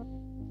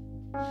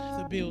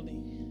the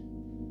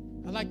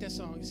building. I like that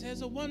song. It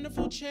says, a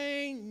wonderful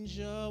change,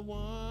 a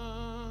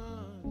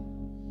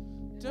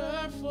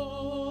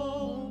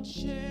wonderful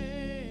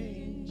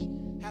change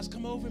has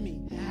come over me.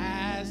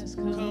 Has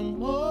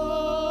come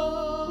over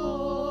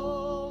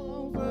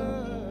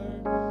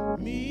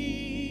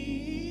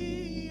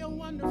me. A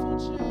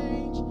wonderful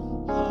change,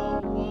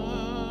 a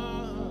wonderful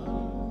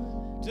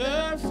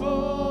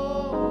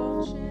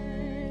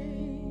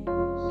change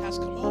has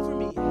come over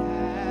me.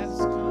 Has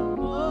come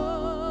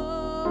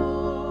over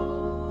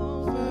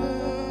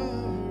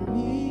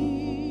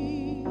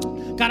me.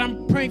 God,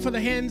 I'm praying for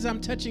the hands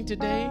I'm touching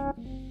today.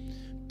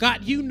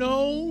 God, you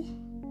know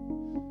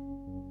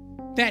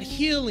that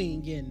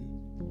healing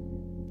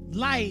and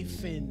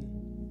life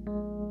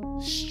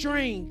and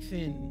strength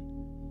and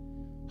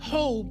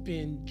hope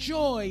and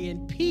joy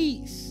and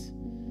peace,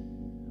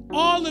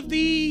 all of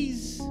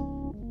these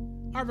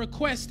are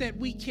requests that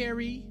we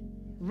carry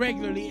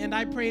regularly. And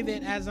I pray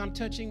that as I'm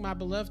touching my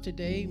beloved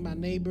today, my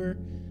neighbor,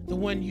 the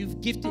one you've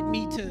gifted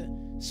me to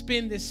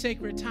spend this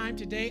sacred time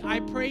today, I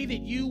pray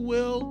that you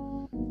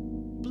will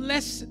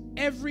bless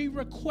every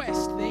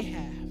request they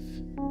have.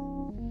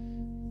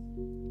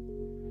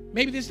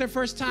 Maybe this is their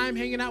first time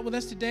hanging out with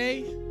us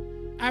today.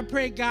 I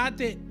pray, God,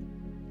 that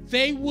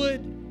they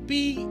would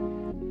be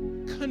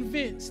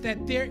convinced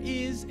that there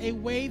is a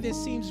way that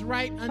seems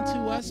right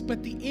unto us,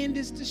 but the end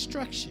is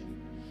destruction.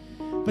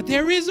 But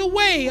there is a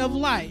way of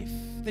life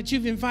that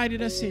you've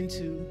invited us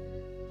into,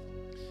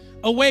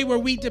 a way where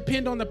we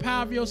depend on the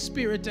power of your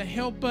Spirit to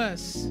help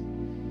us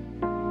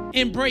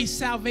embrace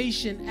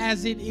salvation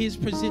as it is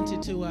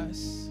presented to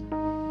us,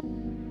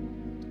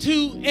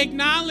 to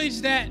acknowledge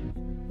that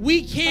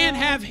we can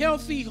have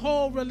healthy,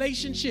 whole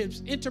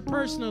relationships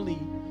interpersonally,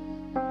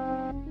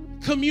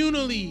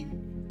 communally,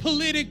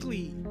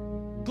 politically,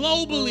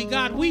 globally.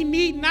 God, we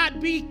need not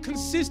be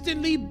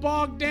consistently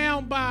bogged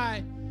down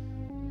by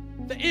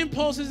the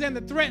impulses and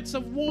the threats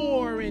of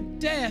war and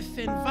death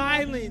and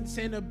violence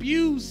and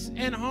abuse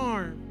and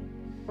harm.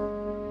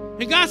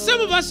 And God,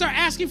 some of us are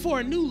asking for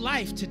a new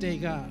life today,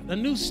 God, a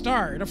new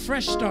start, a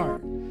fresh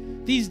start.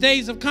 These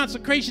days of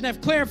consecration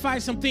have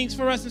clarified some things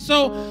for us. And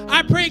so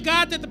I pray,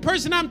 God, that the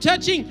person I'm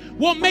touching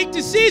will make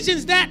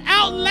decisions that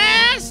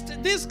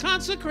outlast this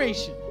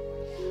consecration,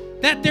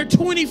 that their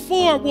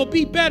 24 will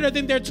be better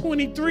than their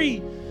 23.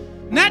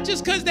 Not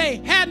just because they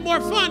had more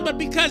fun, but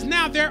because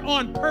now they're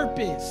on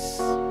purpose.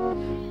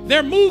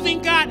 They're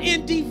moving, God,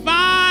 in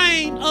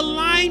divine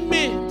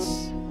alignment.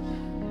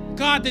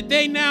 God, that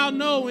they now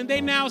know and they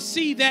now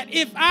see that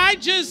if I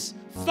just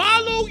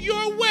follow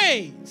your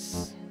ways,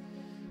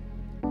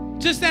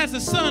 just as the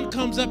sun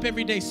comes up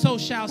every day, so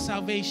shall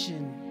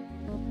salvation.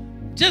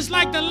 Just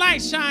like the light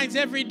shines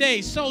every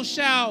day, so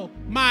shall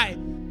my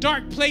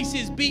dark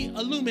places be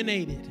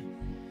illuminated.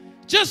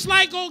 Just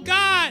like, oh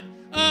God,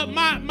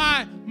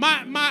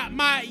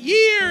 my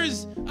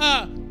years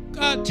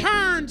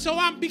turn, so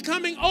I'm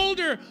becoming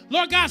older.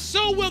 Lord God,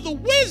 so will the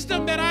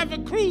wisdom that I've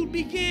accrued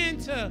begin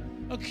to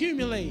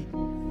accumulate.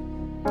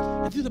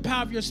 And through the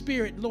power of your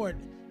Spirit, Lord,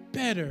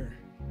 better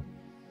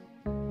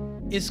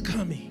is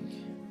coming.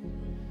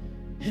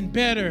 And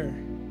better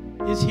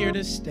is here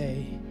to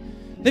stay.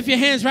 Lift your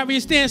hands right where you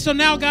stand. So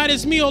now, God,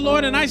 it's me, oh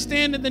Lord, and I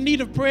stand in the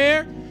need of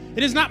prayer.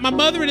 It is not my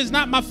mother, it is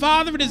not my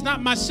father, it is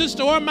not my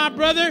sister or my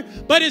brother,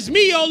 but it's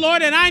me, oh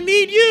Lord, and I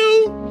need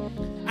you.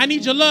 I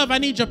need your love, I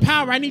need your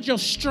power, I need your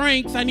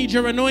strength, I need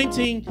your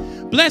anointing.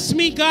 Bless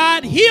me,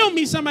 God. Heal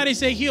me. Somebody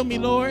say, heal me,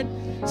 Lord.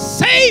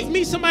 Save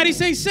me. Somebody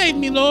say, save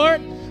me,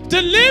 Lord.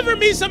 Deliver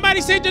me.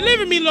 Somebody say,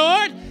 deliver me,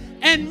 Lord.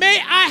 And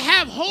may I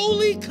have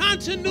holy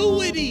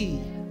continuity,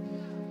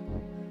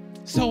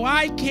 so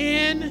I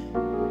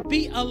can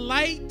be a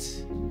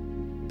light,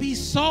 be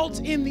salt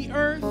in the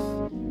earth,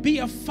 be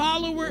a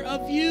follower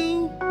of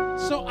you,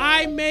 so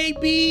I may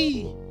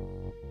be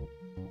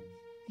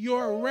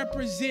your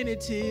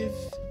representative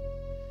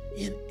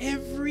in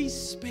every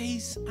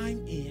space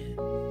I'm in.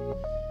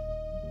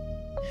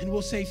 And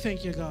we'll say,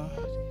 thank you, God.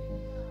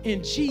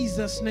 In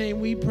Jesus' name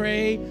we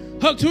pray.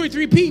 Hug 2 or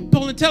 3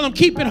 people and tell them,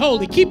 keep it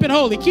holy, keep it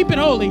holy, keep it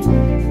holy,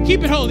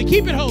 keep it holy,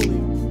 keep it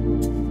holy.